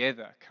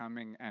together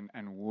coming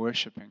and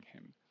worshiping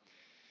him.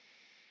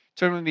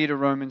 Turn with me to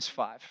Romans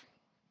 5.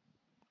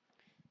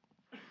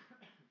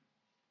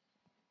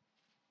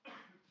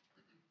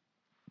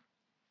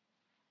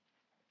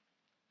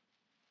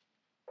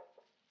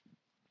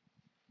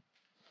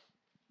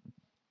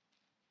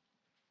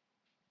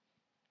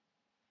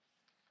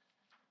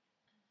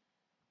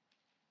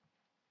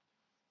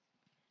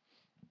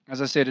 As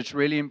I said, it's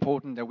really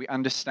important that we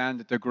understand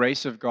that the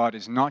grace of God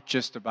is not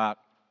just about,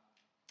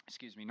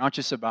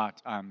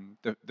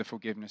 the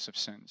forgiveness of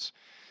sins,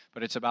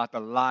 but it's about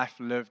the life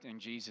lived in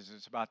Jesus.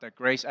 It's about that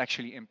grace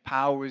actually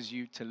empowers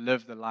you to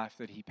live the life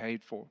that he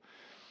paid for.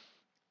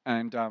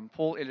 And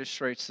Paul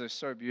illustrates this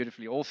so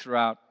beautifully all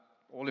throughout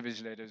all of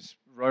his letters,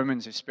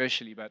 Romans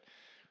especially, but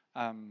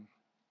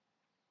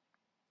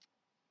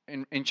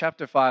in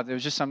chapter 5, there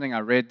was just something I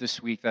read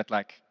this week that,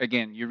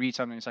 again, you read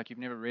something, it's like you've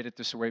never read it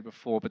this way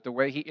before, but the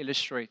way he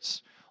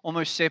illustrates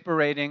almost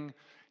separating,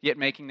 yet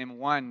making them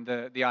one,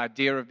 the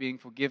idea of being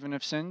forgiven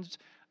of sins,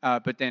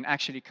 but then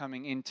actually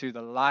coming into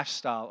the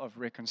lifestyle of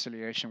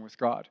reconciliation with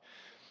God.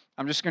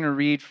 I'm just going to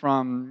read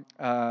from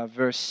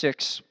verse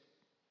 6,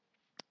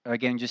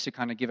 again, just to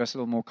kind of give us a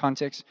little more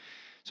context.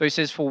 So he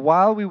says, "For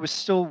while we were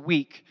still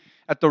weak,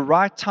 at the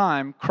right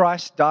time,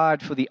 Christ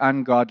died for the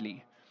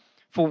ungodly.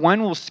 For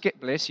one will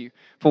scarcely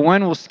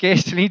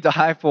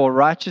die for a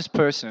righteous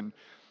person,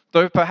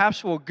 though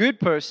perhaps for a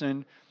good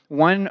person,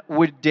 one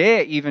would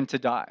dare even to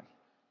die."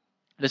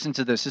 Listen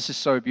to this. This is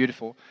so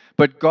beautiful.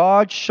 "But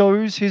God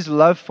shows his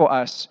love for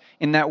us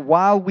in that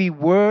while we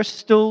were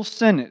still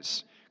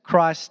sinners,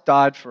 Christ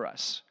died for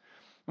us."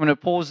 I'm going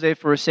to pause there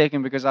for a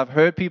second because I've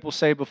heard people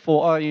say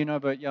before,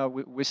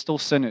 we're still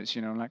sinners.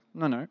 I'm like,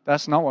 no,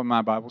 that's not what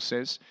my Bible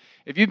says.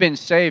 If you've been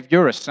saved,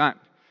 you're a son.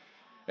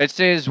 It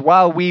says,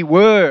 while we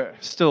were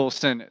still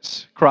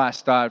sinners,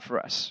 Christ died for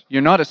us.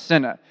 You're not a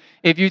sinner.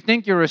 If you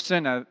think you're a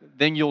sinner,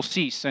 then you'll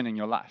see sin in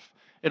your life.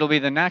 It'll be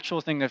the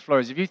natural thing that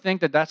flows. If you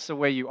think that that's the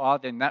way you are,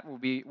 then that will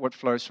be what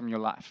flows from your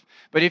life.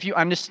 But if you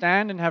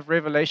understand and have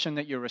revelation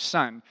that you're a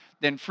son,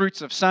 then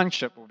fruits of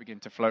sonship will begin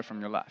to flow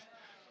from your life.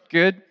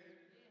 Good?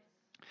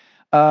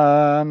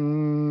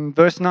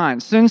 Verse 9.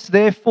 "Since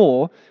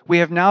therefore we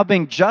have now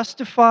been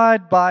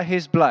justified by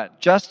his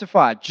blood,"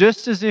 justified,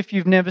 just as if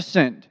you've never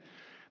sinned,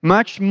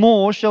 much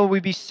more shall we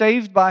be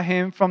saved by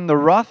him from the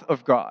wrath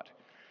of God.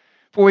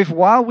 For if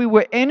while we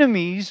were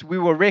enemies, we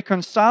were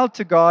reconciled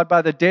to God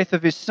by the death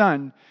of his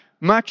Son,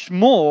 much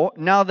more,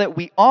 now that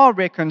we are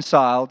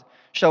reconciled,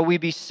 shall we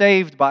be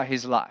saved by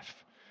his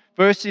life.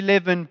 Verse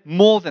 11,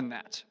 more than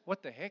that.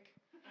 What the heck?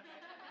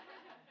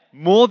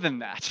 More than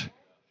that.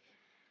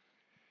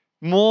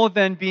 More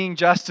than being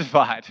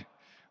justified.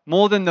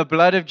 More than the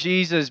blood of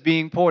Jesus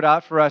being poured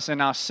out for us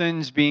and our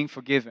sins being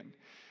forgiven.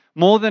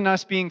 More than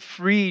us being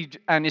freed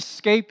and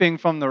escaping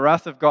from the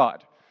wrath of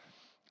God.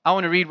 I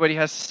want to read what he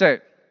has to say.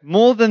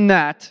 More than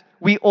that,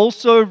 we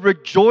also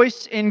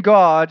rejoice in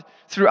God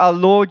through our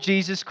Lord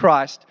Jesus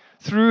Christ,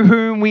 through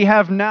whom we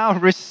have now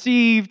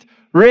received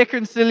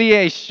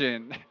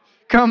reconciliation.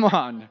 Come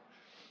on.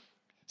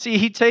 See,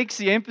 he takes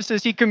the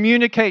emphasis, he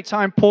communicates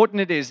how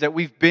important it is that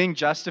we've been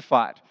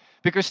justified.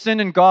 Because sin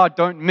and God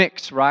don't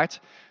mix, right?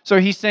 So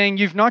he's saying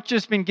you've not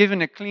just been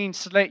given a clean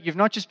slate, you've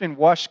not just been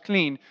washed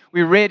clean.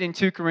 We read in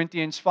 2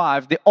 Corinthians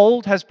 5, the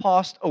old has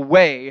passed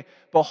away,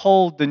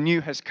 behold, the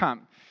new has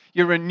come.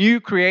 You're a new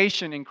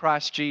creation in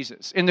Christ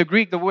Jesus. In the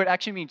Greek, the word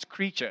actually means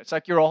creature. It's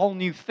like you're a whole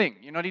new thing.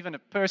 You're not even a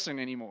person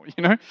anymore,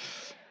 you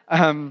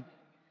know?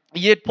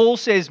 Yet Paul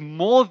says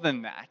more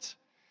than that.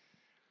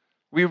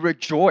 We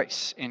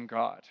rejoice in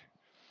God,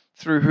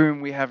 through whom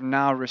we have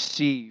now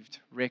received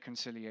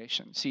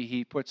reconciliation. See,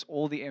 he puts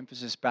all the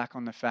emphasis back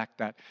on the fact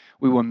that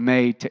we were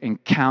made to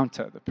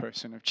encounter the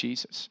person of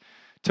Jesus,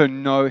 to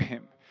know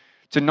him,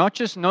 to not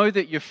just know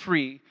that you're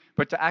free,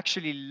 but to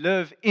actually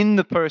live in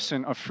the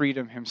person of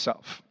freedom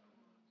himself.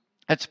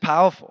 It's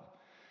powerful.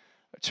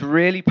 It's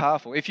really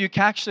powerful. If you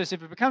catch this,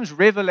 if it becomes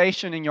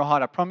revelation in your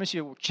heart, I promise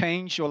you it will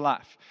change your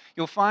life.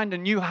 You'll find a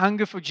new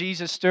hunger for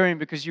Jesus stirring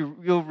because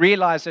you'll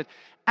realize that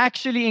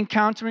actually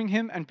encountering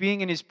him and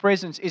being in his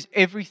presence is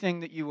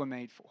everything that you were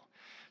made for.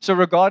 So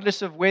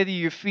regardless of whether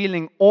you're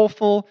feeling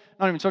awful,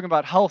 not even talking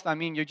about health, I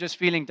mean you're just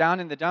feeling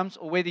down in the dumps,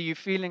 or whether you're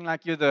feeling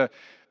like you're the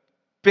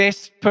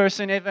best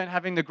person ever and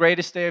having the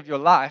greatest day of your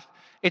life,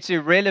 it's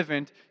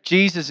irrelevant.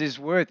 Jesus is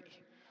worthy.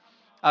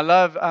 I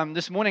love,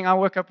 this morning I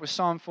woke up with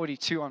Psalm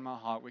 42 on my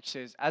heart, which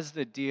says, as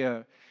the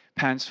deer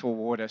pants for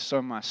water,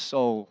 so my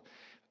soul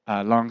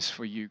longs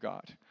for you,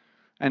 God.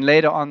 And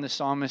later on, the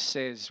psalmist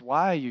says,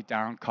 why are you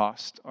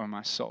downcast, O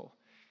my soul?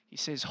 He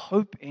says,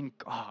 hope in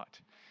God.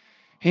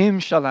 Him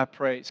shall I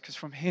praise, because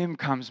from him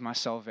comes my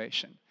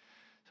salvation.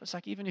 So it's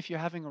like, even if you're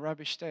having a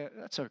rubbish day,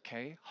 that's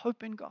okay.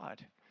 Hope in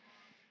God.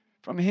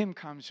 From him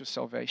comes your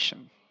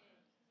salvation.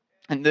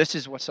 And this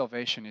is what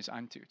salvation is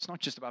unto. It's not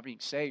just about being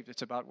saved.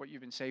 It's about what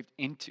you've been saved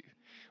into,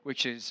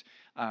 which is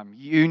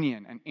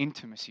union and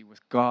intimacy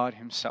with God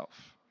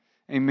himself.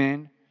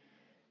 Amen.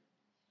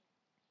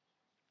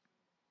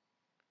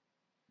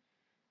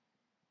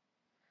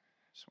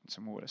 Just want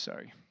some water,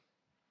 sorry.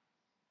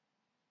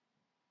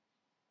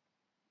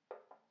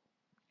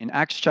 In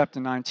Acts chapter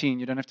 19,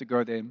 you don't have to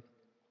go there,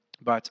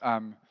 but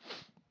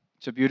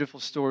it's a beautiful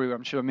story.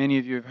 I'm sure many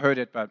of you have heard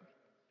it, but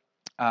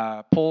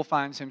Paul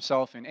finds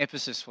himself in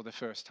Ephesus for the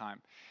first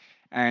time,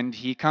 and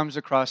he comes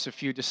across a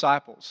few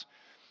disciples.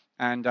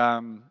 And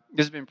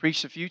this has been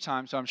preached a few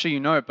times, so I'm sure you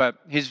know it, but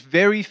his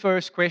very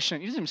first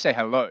question, he doesn't even say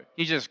hello.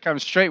 He just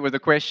comes straight with a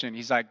question.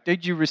 He's like,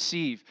 did you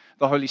receive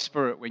the Holy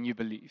Spirit when you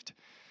believed?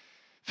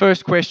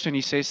 First question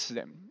he says to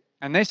them.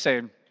 And they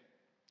say,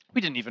 we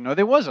didn't even know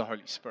there was a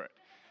Holy Spirit.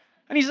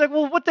 And he's like,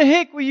 well, what the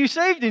heck were you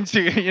saved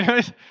into? You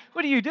know,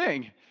 what are you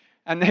doing?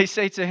 And they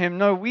say to him,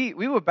 no, we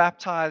were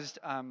baptized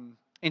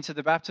into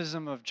the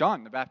baptism of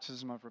John, the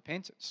baptism of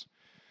repentance.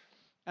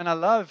 And I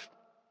love,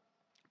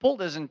 Paul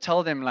doesn't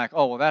tell them like,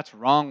 oh, well, that's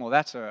wrong, or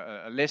that's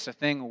a lesser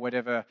thing, or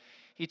whatever.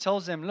 He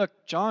tells them, look,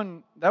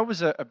 John, that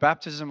was a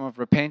baptism of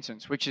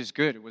repentance, which is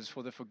good. It was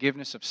for the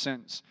forgiveness of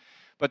sins.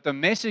 But the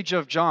message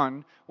of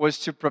John was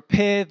to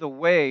prepare the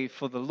way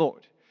for the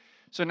Lord.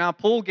 So now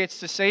Paul gets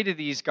to say to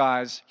these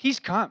guys, he's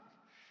come.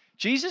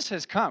 Jesus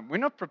has come. We're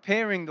not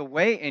preparing the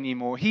way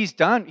anymore. He's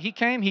done. He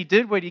came, he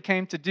did what he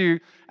came to do,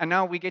 and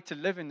now we get to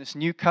live in this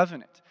new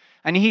covenant.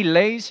 And he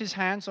lays his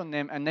hands on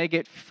them, and they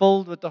get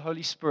filled with the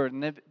Holy Spirit,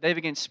 and they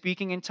begin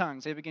speaking in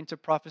tongues. They begin to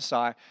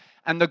prophesy,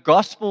 and the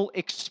gospel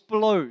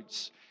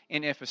explodes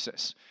in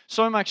Ephesus.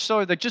 So much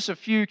so that just a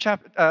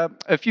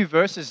few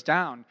verses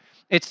down,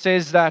 it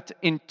says that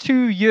in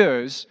 2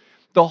 years,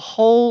 the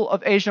whole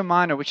of Asia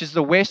Minor, which is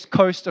the west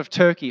coast of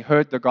Turkey,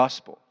 heard the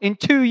gospel. In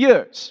 2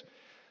 years.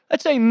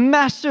 That's a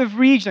massive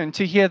region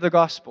to hear the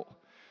gospel.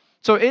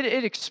 So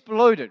it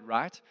exploded,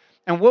 right?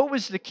 And what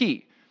was the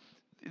key?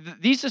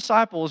 These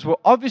disciples were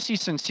obviously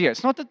sincere.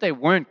 It's not that they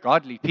weren't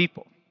godly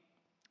people.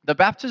 The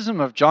baptism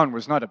of John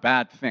was not a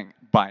bad thing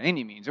by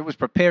any means. It was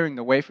preparing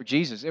the way for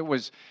Jesus. It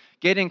was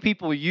getting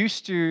people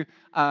used to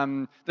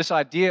this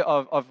idea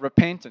of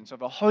repentance,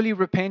 of a holy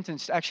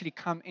repentance to actually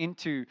come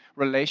into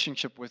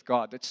relationship with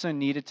God, that sin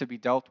needed to be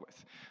dealt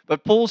with.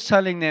 But Paul's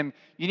telling them,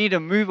 you need to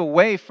move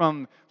away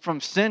from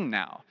sin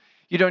now.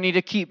 You don't need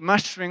to keep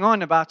mustering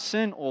on about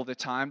sin all the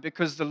time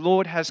because the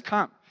Lord has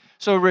come.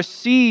 So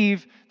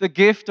receive the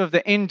gift of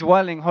the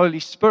indwelling Holy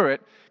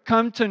Spirit.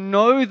 Come to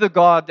know the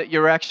God that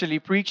you're actually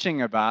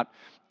preaching about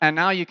And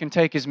now you can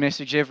take his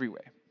message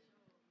everywhere.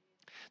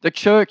 The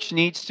church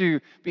needs to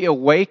be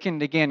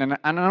awakened again. And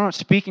I'm not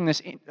speaking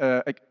this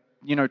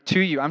to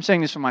you. I'm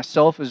saying this for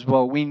myself as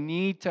well. We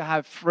need to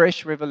have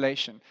fresh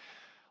revelation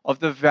of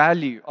the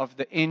value of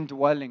the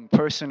indwelling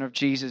person of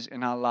Jesus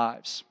in our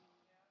lives.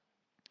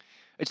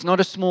 It's not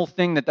a small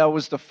thing that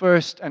was the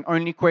first and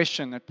only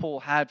question that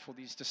Paul had for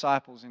these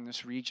disciples in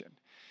this region.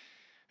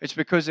 It's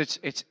because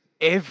it's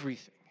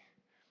everything.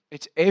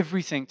 It's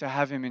everything to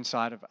have him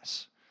inside of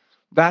us.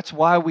 That's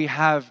why we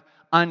have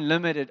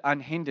unlimited,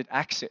 unhindered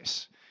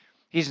access.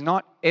 He's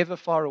not ever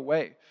far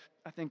away.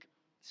 I think,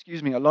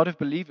 a lot of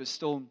believers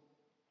still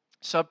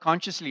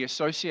subconsciously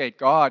associate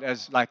God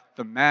as like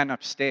the man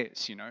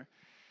upstairs,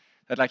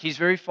 That like he's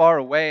very far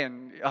away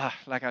and I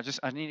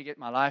need to get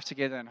my life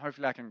together and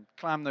hopefully I can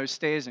climb those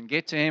stairs and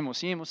get to him or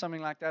see him or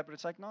something like that. But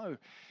it's like, no,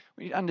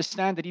 we need to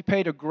understand that he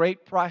paid a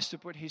great price to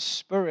put his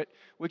spirit,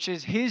 which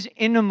is his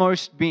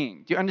innermost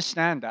being. Do you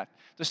understand that?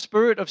 The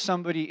spirit of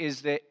somebody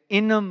is their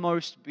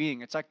innermost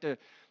being. It's like the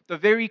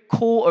very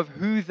core of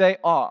who they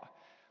are.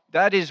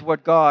 That is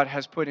what God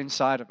has put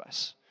inside of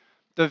us.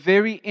 The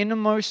very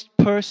innermost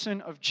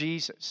person of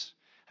Jesus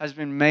has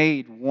been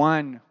made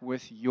one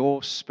with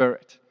your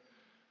spirit.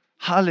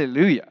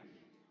 Hallelujah.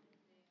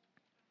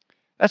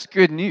 That's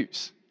good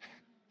news.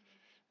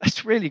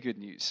 That's really good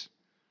news.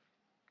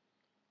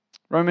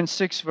 Romans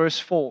 6 verse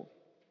 4.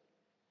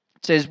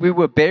 It says, "We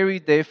were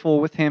buried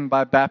therefore with him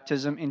by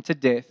baptism into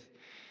death,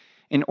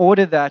 in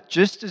order that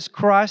just as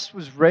Christ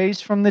was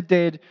raised from the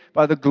dead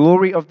by the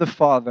glory of the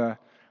Father,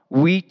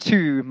 we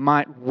too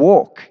might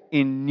walk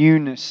in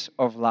newness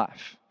of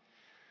life."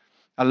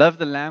 I love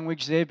the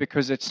language there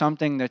because it's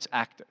something that's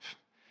active.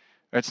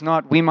 It's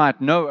not we might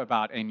know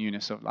about a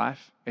newness of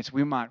life. It's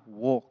we might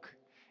walk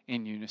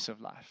in newness of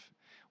life.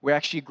 We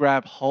actually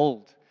grab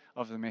hold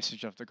of the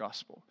message of the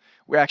gospel.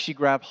 We actually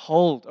grab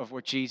hold of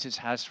what Jesus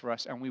has for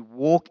us and we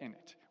walk in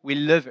it. We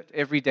live it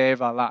every day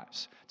of our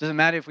lives. Doesn't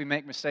matter if we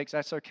make mistakes,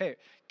 that's okay.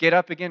 Get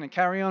up again and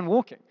carry on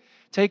walking.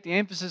 Take the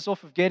emphasis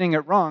off of getting it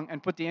wrong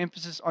and put the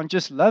emphasis on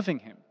just loving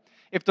him.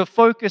 If the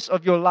focus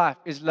of your life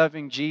is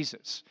loving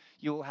Jesus,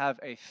 you'll have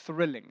a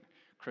thrilling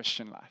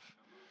Christian life.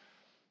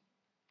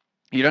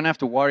 You don't have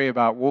to worry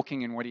about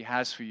walking in what he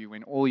has for you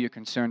when all you're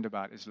concerned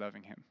about is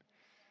loving him.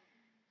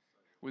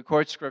 We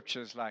quote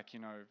scriptures like,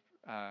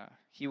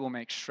 he will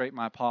make straight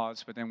my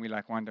paths, but then we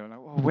wonder,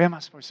 well, where am I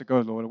supposed to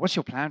go, Lord? What's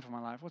your plan for my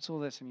life? What's all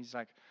this? And he's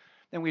like,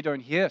 then we don't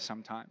hear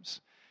sometimes.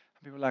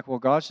 People are like, well,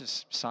 God's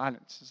just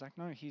silent. It's like,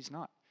 no, he's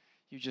not.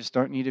 You just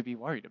don't need to be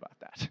worried about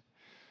that.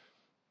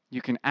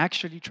 You can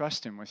actually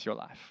trust him with your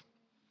life.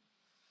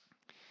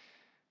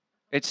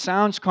 It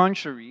sounds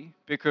contrary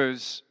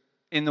because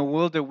in the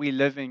world that we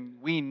live in,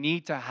 we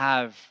need to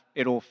have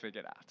it all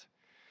figured out.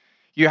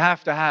 You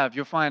have to have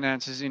your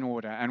finances in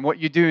order and what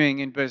you're doing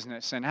in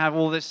business and have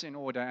all this in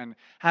order and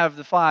have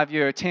the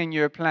 5-year,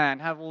 10-year plan,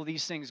 have all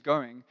these things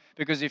going.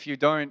 Because if you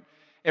don't,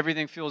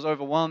 everything feels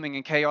overwhelming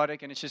and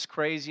chaotic and it's just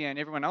crazy and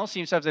everyone else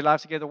seems to have their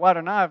life together. Why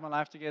don't I have my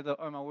life together?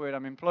 Oh my word,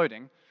 I'm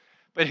imploding.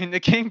 But in the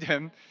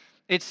kingdom,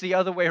 it's the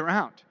other way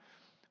around.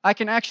 I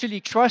can actually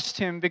trust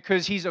him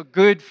because he's a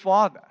good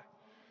father.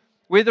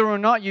 Whether or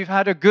not you've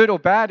had a good or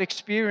bad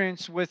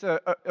experience with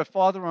a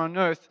father on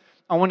earth,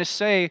 I want to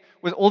say,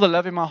 with all the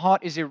love in my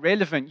heart, is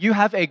irrelevant. You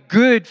have a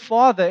good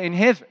Father in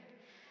heaven.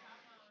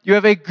 You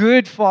have a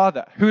good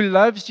Father who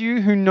loves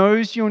you, who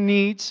knows your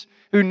needs,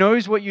 who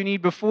knows what you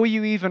need before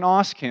you even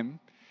ask him.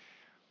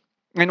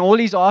 And all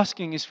he's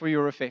asking is for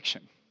your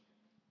affection.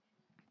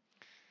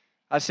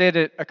 I said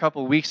it a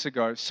couple of weeks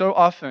ago. So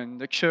often,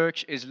 the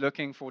church is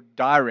looking for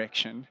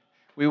direction.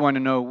 We want to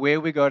know where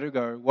we got to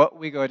go, what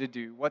we got to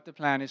do, what the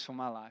plan is for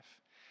my life.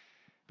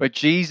 But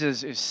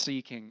Jesus is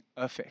seeking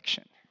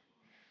affection.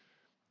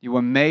 You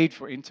were made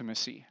for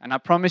intimacy. And I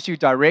promise you,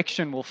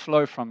 direction will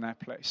flow from that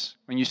place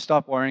when you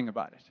stop worrying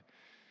about it.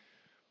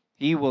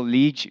 He will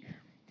lead you.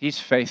 He's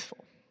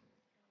faithful.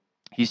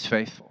 He's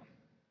faithful.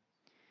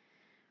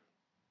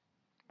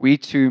 We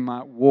too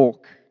might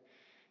walk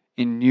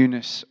in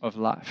newness of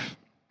life.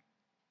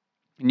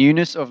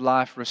 Newness of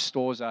life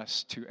restores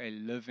us to a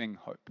living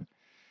hope.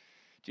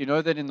 Do you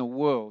know that in the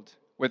world,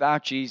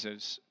 without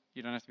Jesus,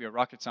 you don't have to be a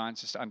rocket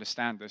scientist to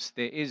understand this,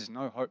 there is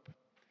no hope.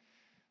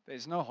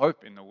 There's no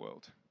hope in the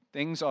world.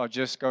 Things are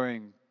just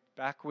going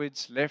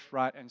backwards, left,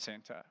 right, and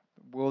center.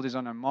 The world is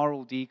on a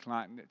moral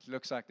decline. It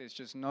looks like there's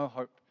just no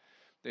hope.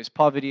 There's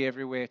poverty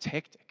everywhere. It's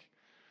hectic.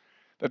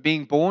 But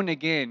being born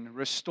again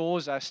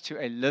restores us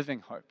to a living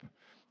hope.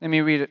 Let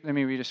me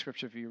read a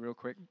scripture for you real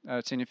quick.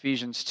 It's in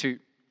Ephesians 2.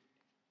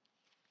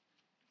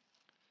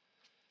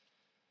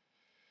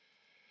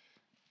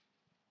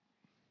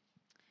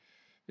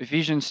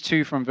 Ephesians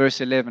 2 from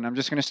verse 11. I'm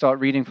just going to start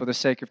reading for the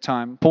sake of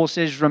time. Paul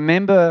says,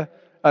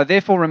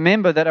 Therefore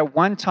remember that at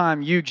one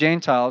time you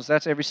Gentiles,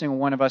 that's every single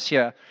one of us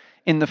here,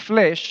 in the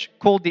flesh,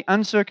 called the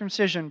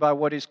uncircumcision by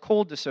what is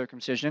called the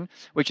circumcision,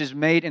 which is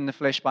made in the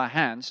flesh by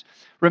hands.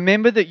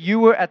 Remember that you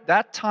were at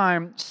that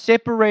time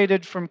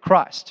separated from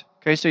Christ.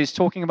 Okay, so he's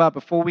talking about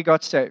before we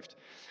got saved.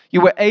 You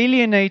were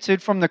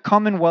alienated from the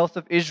commonwealth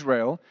of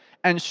Israel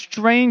and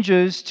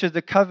strangers to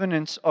the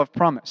covenants of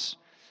promise,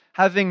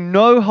 having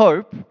no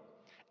hope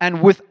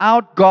and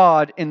without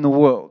God in the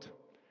world.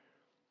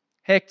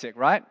 Hectic,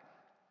 right?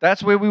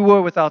 That's where we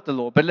were without the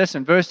law. But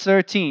listen, verse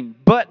 13.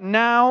 But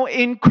now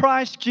in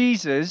Christ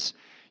Jesus,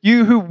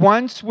 you who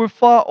once were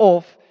far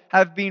off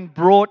have been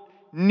brought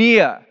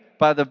near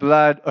by the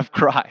blood of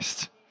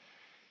Christ.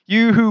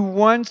 You who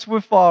once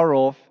were far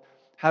off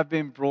have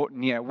been brought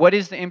near. What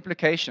is the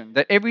implication?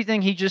 That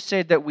everything he just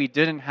said that we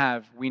didn't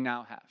have, we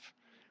now have.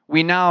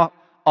 We now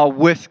are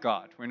with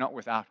God. We're not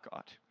without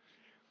God.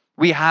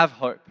 We have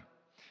hope.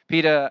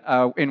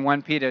 Peter, in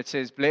 1 Peter, it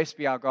says, "Blessed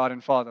be our God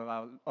and Father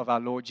of our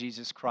Lord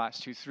Jesus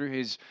Christ, who through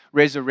his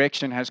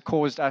resurrection has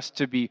caused us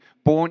to be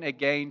born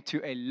again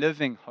to a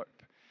living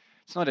hope."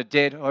 It's not a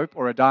dead hope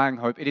or a dying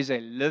hope. It is a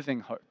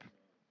living hope.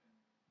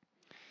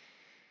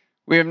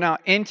 We have now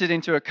entered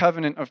into a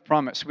covenant of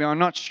promise. We are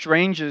not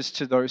strangers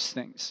to those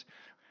things.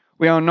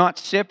 We are not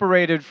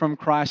separated from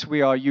Christ.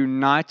 We are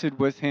united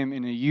with him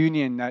in a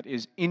union that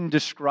is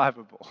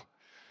indescribable.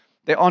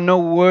 There are no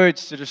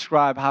words to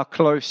describe how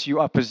close you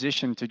are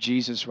positioned to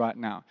Jesus right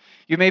now.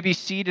 You may be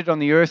seated on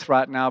the earth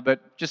right now,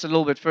 but just a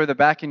little bit further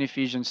back in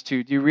Ephesians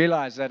 2, do you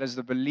realize that as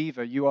the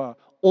believer, you are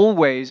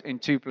always in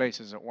two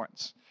places at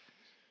once?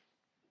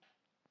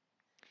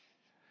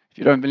 If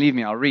you don't believe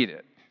me, I'll read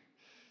it.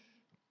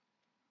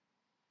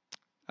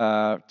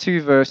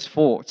 2 verse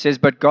 4, it says,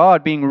 "But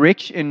God, being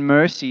rich in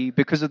mercy,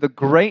 because of the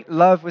great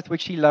love with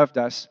which he loved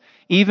us,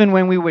 even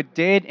when we were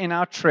dead in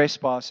our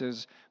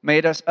trespasses,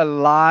 made us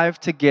alive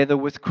together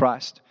with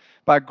Christ.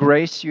 By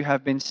grace you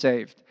have been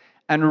saved,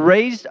 and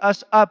raised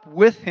us up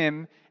with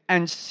him,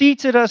 and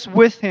seated us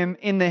with him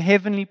in the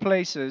heavenly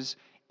places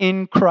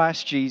in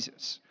Christ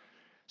Jesus,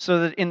 so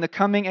that in the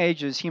coming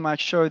ages he might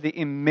show the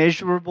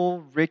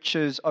immeasurable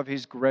riches of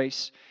his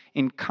grace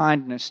in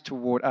kindness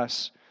toward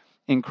us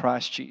in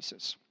Christ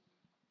Jesus."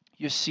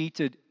 You're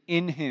seated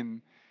in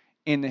him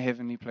in the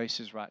heavenly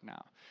places right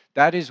now.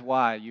 That is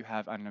why you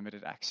have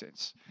unlimited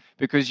access.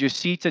 Because you're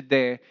seated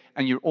there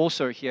and you're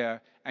also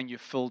here and you're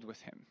filled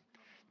with him.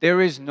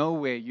 There is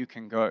nowhere you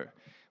can go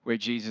where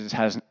Jesus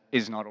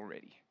is not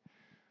already.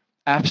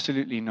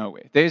 Absolutely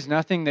nowhere. There's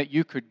nothing that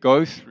you could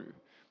go through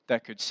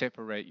that could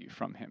separate you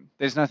from him.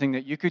 There's nothing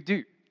that you could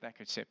do that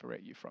could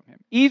separate you from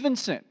him. Even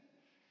sin.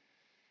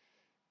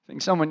 I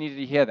think someone needed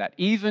to hear that.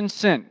 Even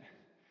sin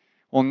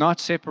will not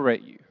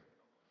separate you.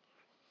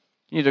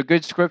 You know, a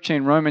good scripture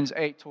in Romans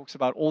 8 talks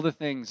about all the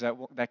things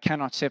that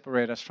cannot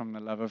separate us from the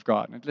love of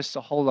God. And it lists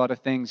a whole lot of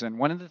things. And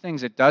one of the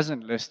things it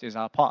doesn't list is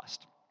our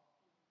past.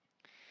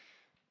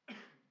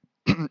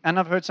 And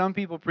I've heard some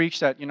people preach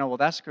that, well,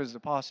 that's because the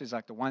past is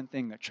like the one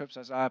thing that trips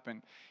us up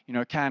and,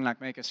 can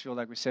like make us feel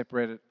like we're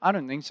separated. I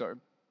don't think so.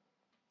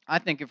 I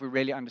think if we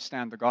really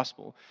understand the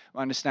gospel,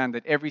 we understand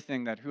that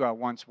everything that who I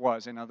once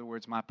was, in other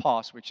words, my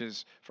past, which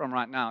is from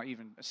right now,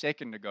 even a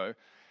second ago,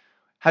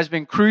 has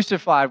been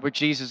crucified with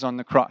Jesus on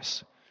the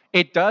cross.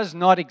 It does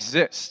not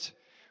exist,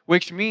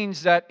 which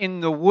means that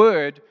in the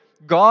Word,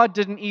 God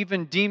didn't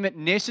even deem it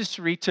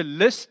necessary to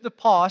list the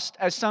past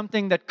as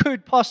something that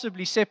could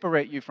possibly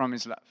separate you from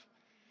his love.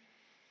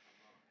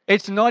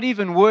 It's not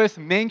even worth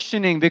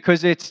mentioning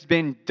because it's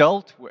been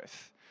dealt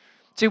with.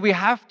 See, we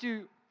have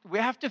to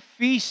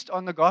feast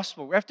on the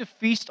gospel. We have to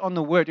feast on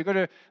the word. You've got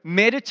to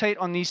meditate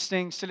on these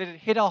things to let it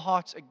hit our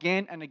hearts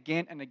again and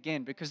again and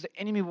again, because the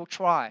enemy will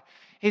try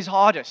his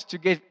hardest to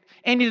get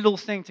any little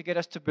thing to get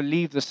us to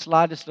believe the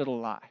slightest little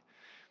lie.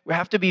 We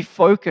have to be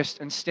focused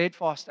and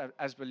steadfast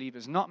as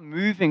believers, not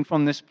moving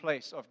from this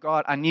place of,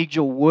 God, I need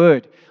your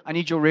word. I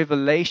need your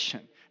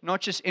revelation,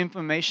 not just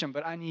information,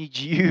 but I need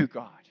you,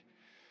 God.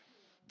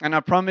 And I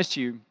promise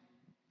you,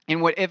 in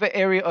whatever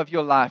area of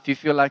your life you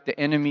feel like the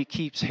enemy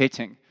keeps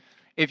hitting,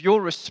 if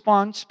your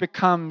response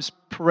becomes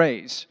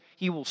praise,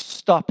 he will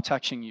stop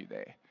touching you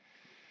there.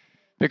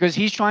 Because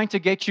he's trying to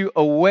get you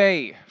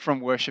away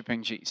from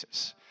worshiping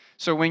Jesus.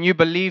 So when you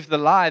believe the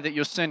lie that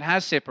your sin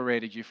has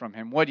separated you from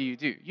him, what do?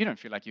 You don't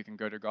feel like you can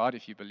go to God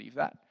if you believe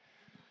that.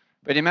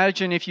 But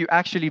imagine if you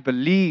actually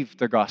believe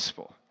the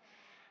gospel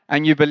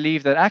and you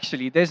believe that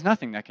actually there's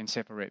nothing that can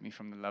separate me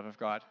from the love of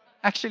God.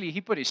 Actually, he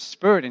put his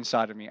spirit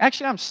inside of me.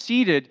 Actually, I'm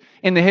seated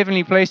in the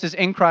heavenly places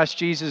in Christ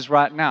Jesus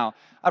right now.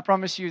 I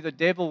promise you the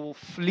devil will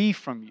flee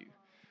from you.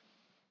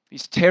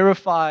 He's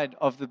terrified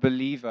of the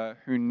believer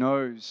who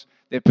knows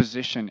their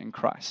position in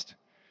Christ.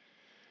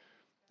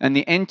 And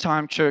the end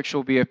time church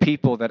will be a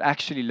people that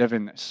actually live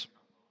in this.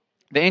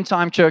 The end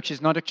time church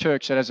is not a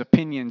church that has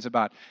opinions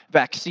about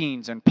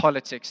vaccines and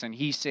politics and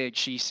he said,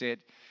 she said.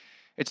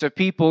 It's a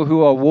people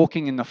who are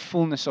walking in the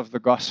fullness of the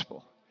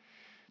gospel.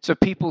 It's a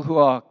people who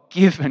are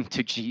given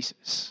to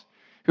Jesus,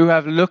 who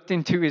have looked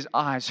into his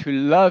eyes, who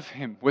love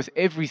him with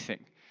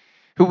everything,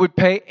 who would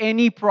pay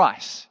any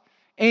price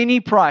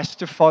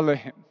to follow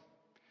him,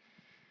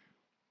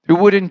 who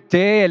wouldn't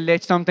dare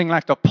let something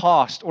like the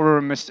past or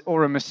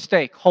a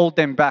mistake hold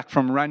them back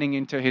from running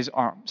into his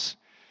arms.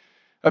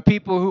 A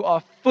people who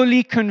are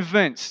fully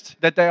convinced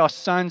that they are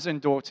sons and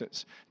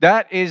daughters.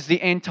 That is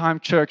the end time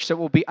church that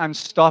will be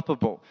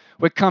unstoppable.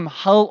 Where come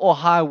hell or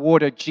high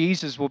water,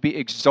 Jesus will be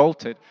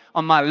exalted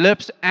on my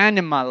lips and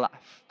in my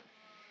life.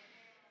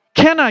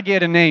 Can I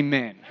get an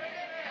amen?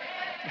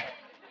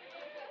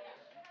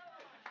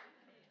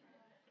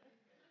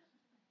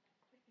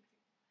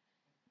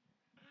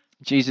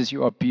 Jesus,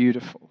 you are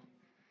beautiful.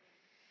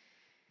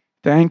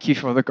 Thank you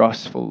for the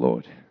gospel,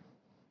 Lord.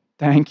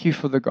 Thank you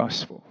for the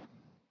gospel.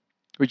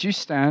 Would you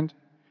stand?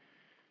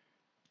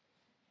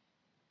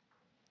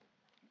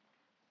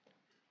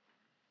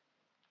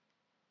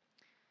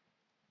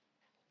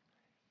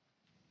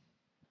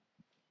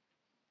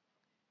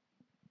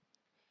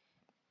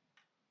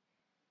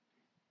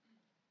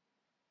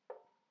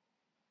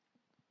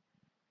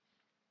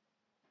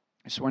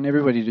 I just want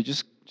everybody to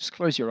just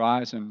close your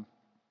eyes and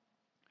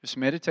just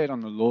meditate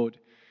on the Lord.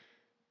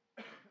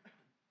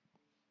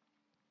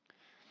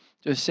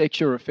 Just set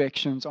your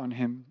affections on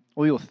Him,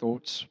 all your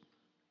thoughts.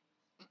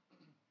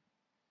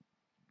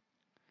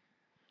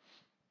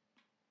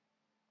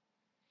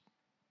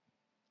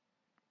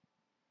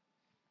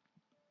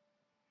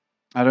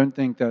 I don't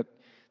think that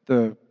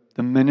the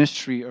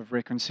ministry of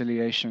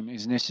reconciliation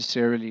is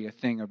necessarily a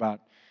thing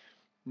about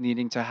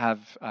needing to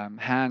have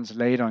hands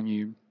laid on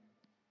you,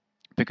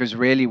 because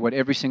really what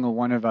every single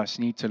one of us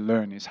need to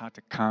learn is how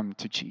to come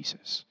to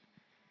Jesus.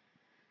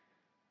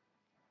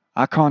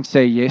 I can't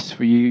say yes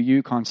for you.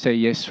 You can't say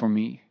yes for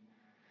me.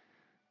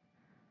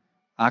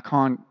 I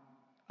can't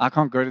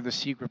go to the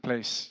secret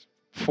place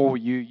for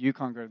you. You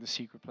can't go to the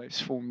secret place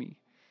for me.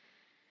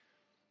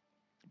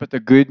 But the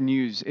good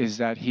news is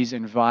that He's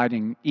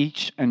inviting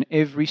each and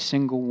every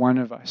single one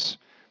of us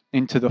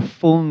into the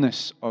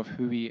fullness of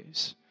who He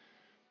is.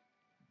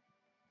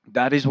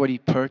 That is what He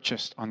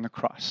purchased on the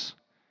cross.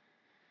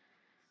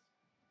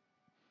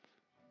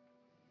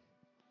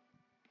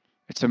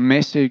 It's a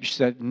message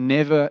that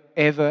never,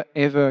 ever,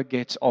 ever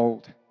gets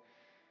old.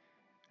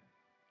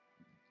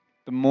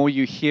 The more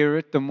you hear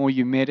it, the more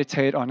you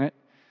meditate on it,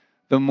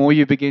 the more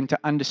you begin to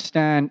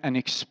understand and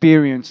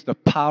experience the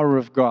power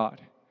of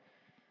God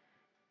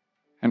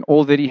and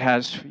all that He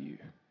has for you.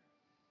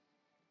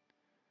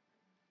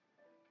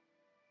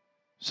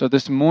 So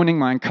this morning,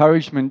 my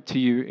encouragement to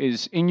you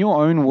is, in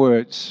your own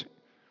words,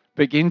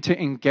 begin to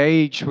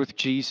engage with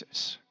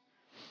Jesus.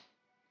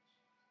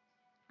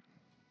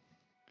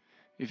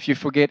 If you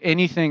forget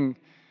everything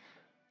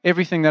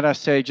that I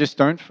say, just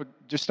don't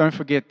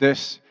forget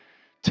this: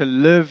 to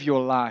live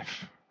your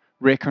life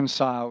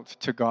reconciled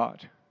to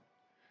God.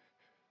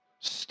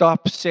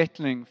 Stop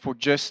settling for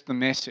just the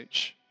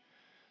message.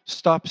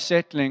 Stop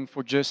settling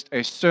for just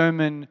a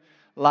sermon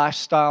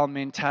lifestyle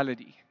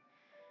mentality.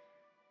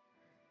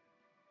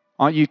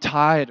 Aren't you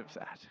tired of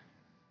that?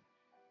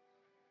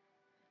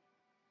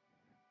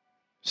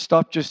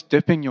 Stop just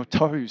dipping your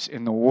toes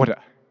in the water.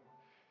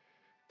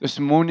 This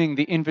morning,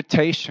 the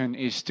invitation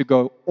is to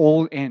go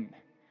all in.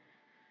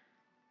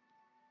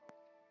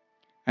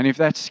 And if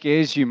that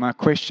scares you, my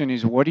question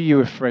is, what are you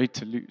afraid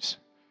to lose?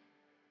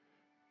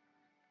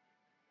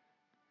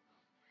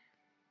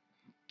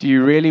 Do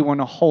you really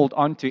want to hold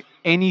on to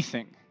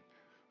anything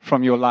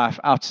from your life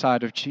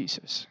outside of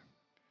Jesus?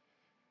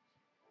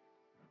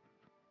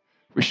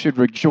 We should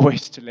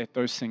rejoice to let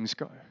those things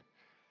go.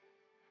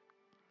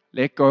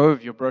 Let go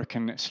of your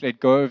brokenness.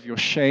 Let go of your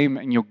shame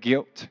and your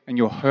guilt and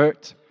your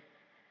hurt.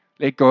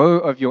 Let go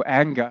of your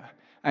anger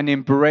and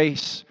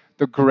embrace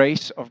the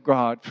grace of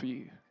God for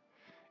you.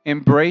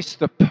 Embrace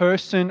the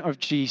person of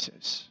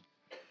Jesus.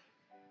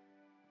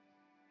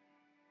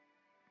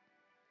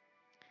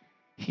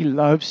 He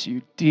loves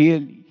you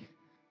dearly.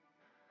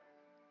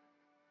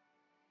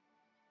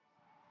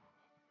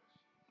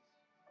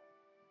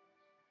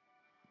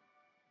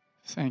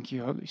 Thank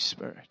you, Holy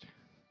Spirit.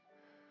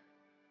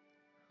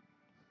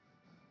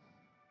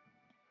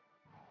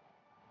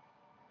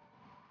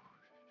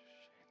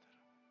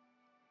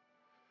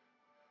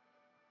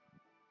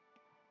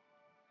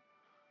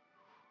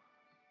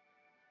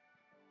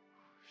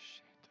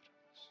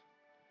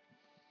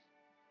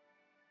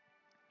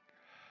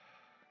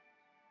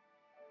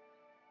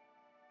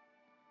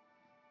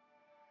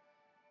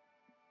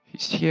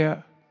 He's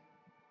here.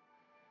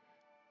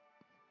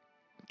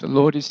 The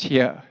Lord is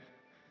here.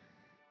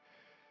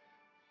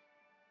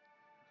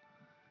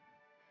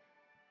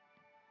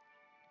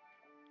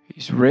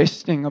 He's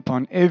resting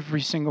upon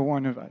every single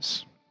one of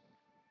us.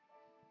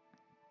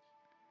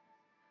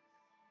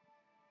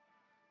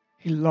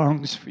 He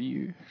longs for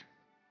you.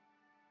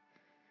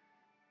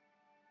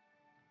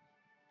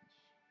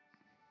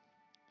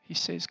 He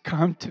says,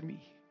 come to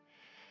me.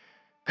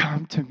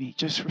 Come to me.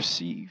 Just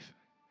receive.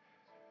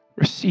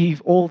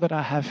 Receive all that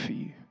I have for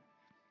you.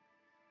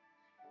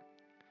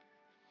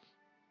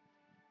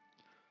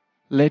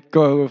 Let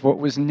go of what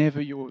was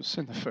never yours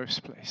in the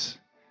first place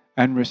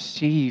and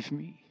receive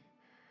me.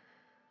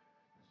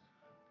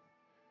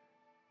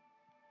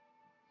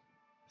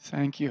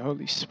 Thank you,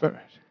 Holy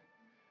Spirit.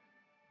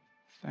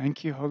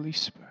 Thank you, Holy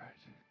Spirit.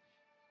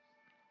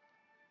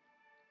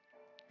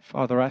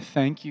 Father, I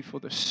thank you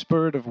for the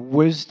spirit of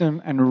wisdom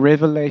and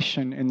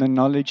revelation in the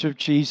knowledge of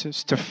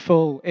Jesus to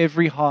fill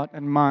every heart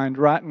and mind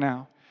right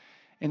now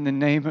in the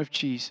name of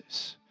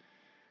Jesus.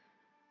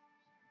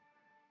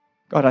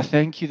 God, I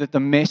thank you that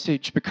the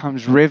message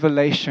becomes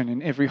revelation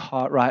in every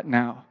heart right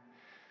now.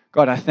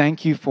 God, I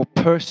thank you for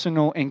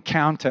personal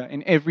encounter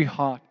in every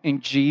heart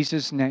in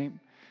Jesus' name.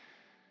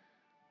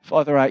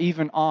 Father, I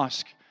even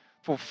ask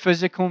for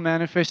physical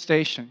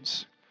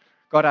manifestations.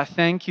 God, I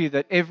thank you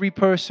that every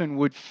person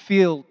would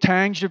feel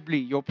tangibly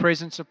your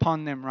presence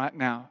upon them right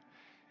now.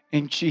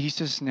 In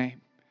Jesus' name.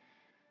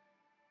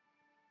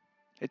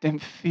 Let them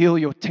feel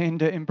your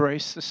tender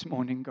embrace this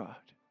morning, God.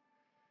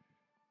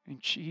 In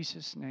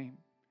Jesus' name.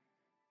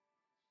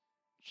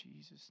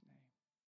 Jesus' name.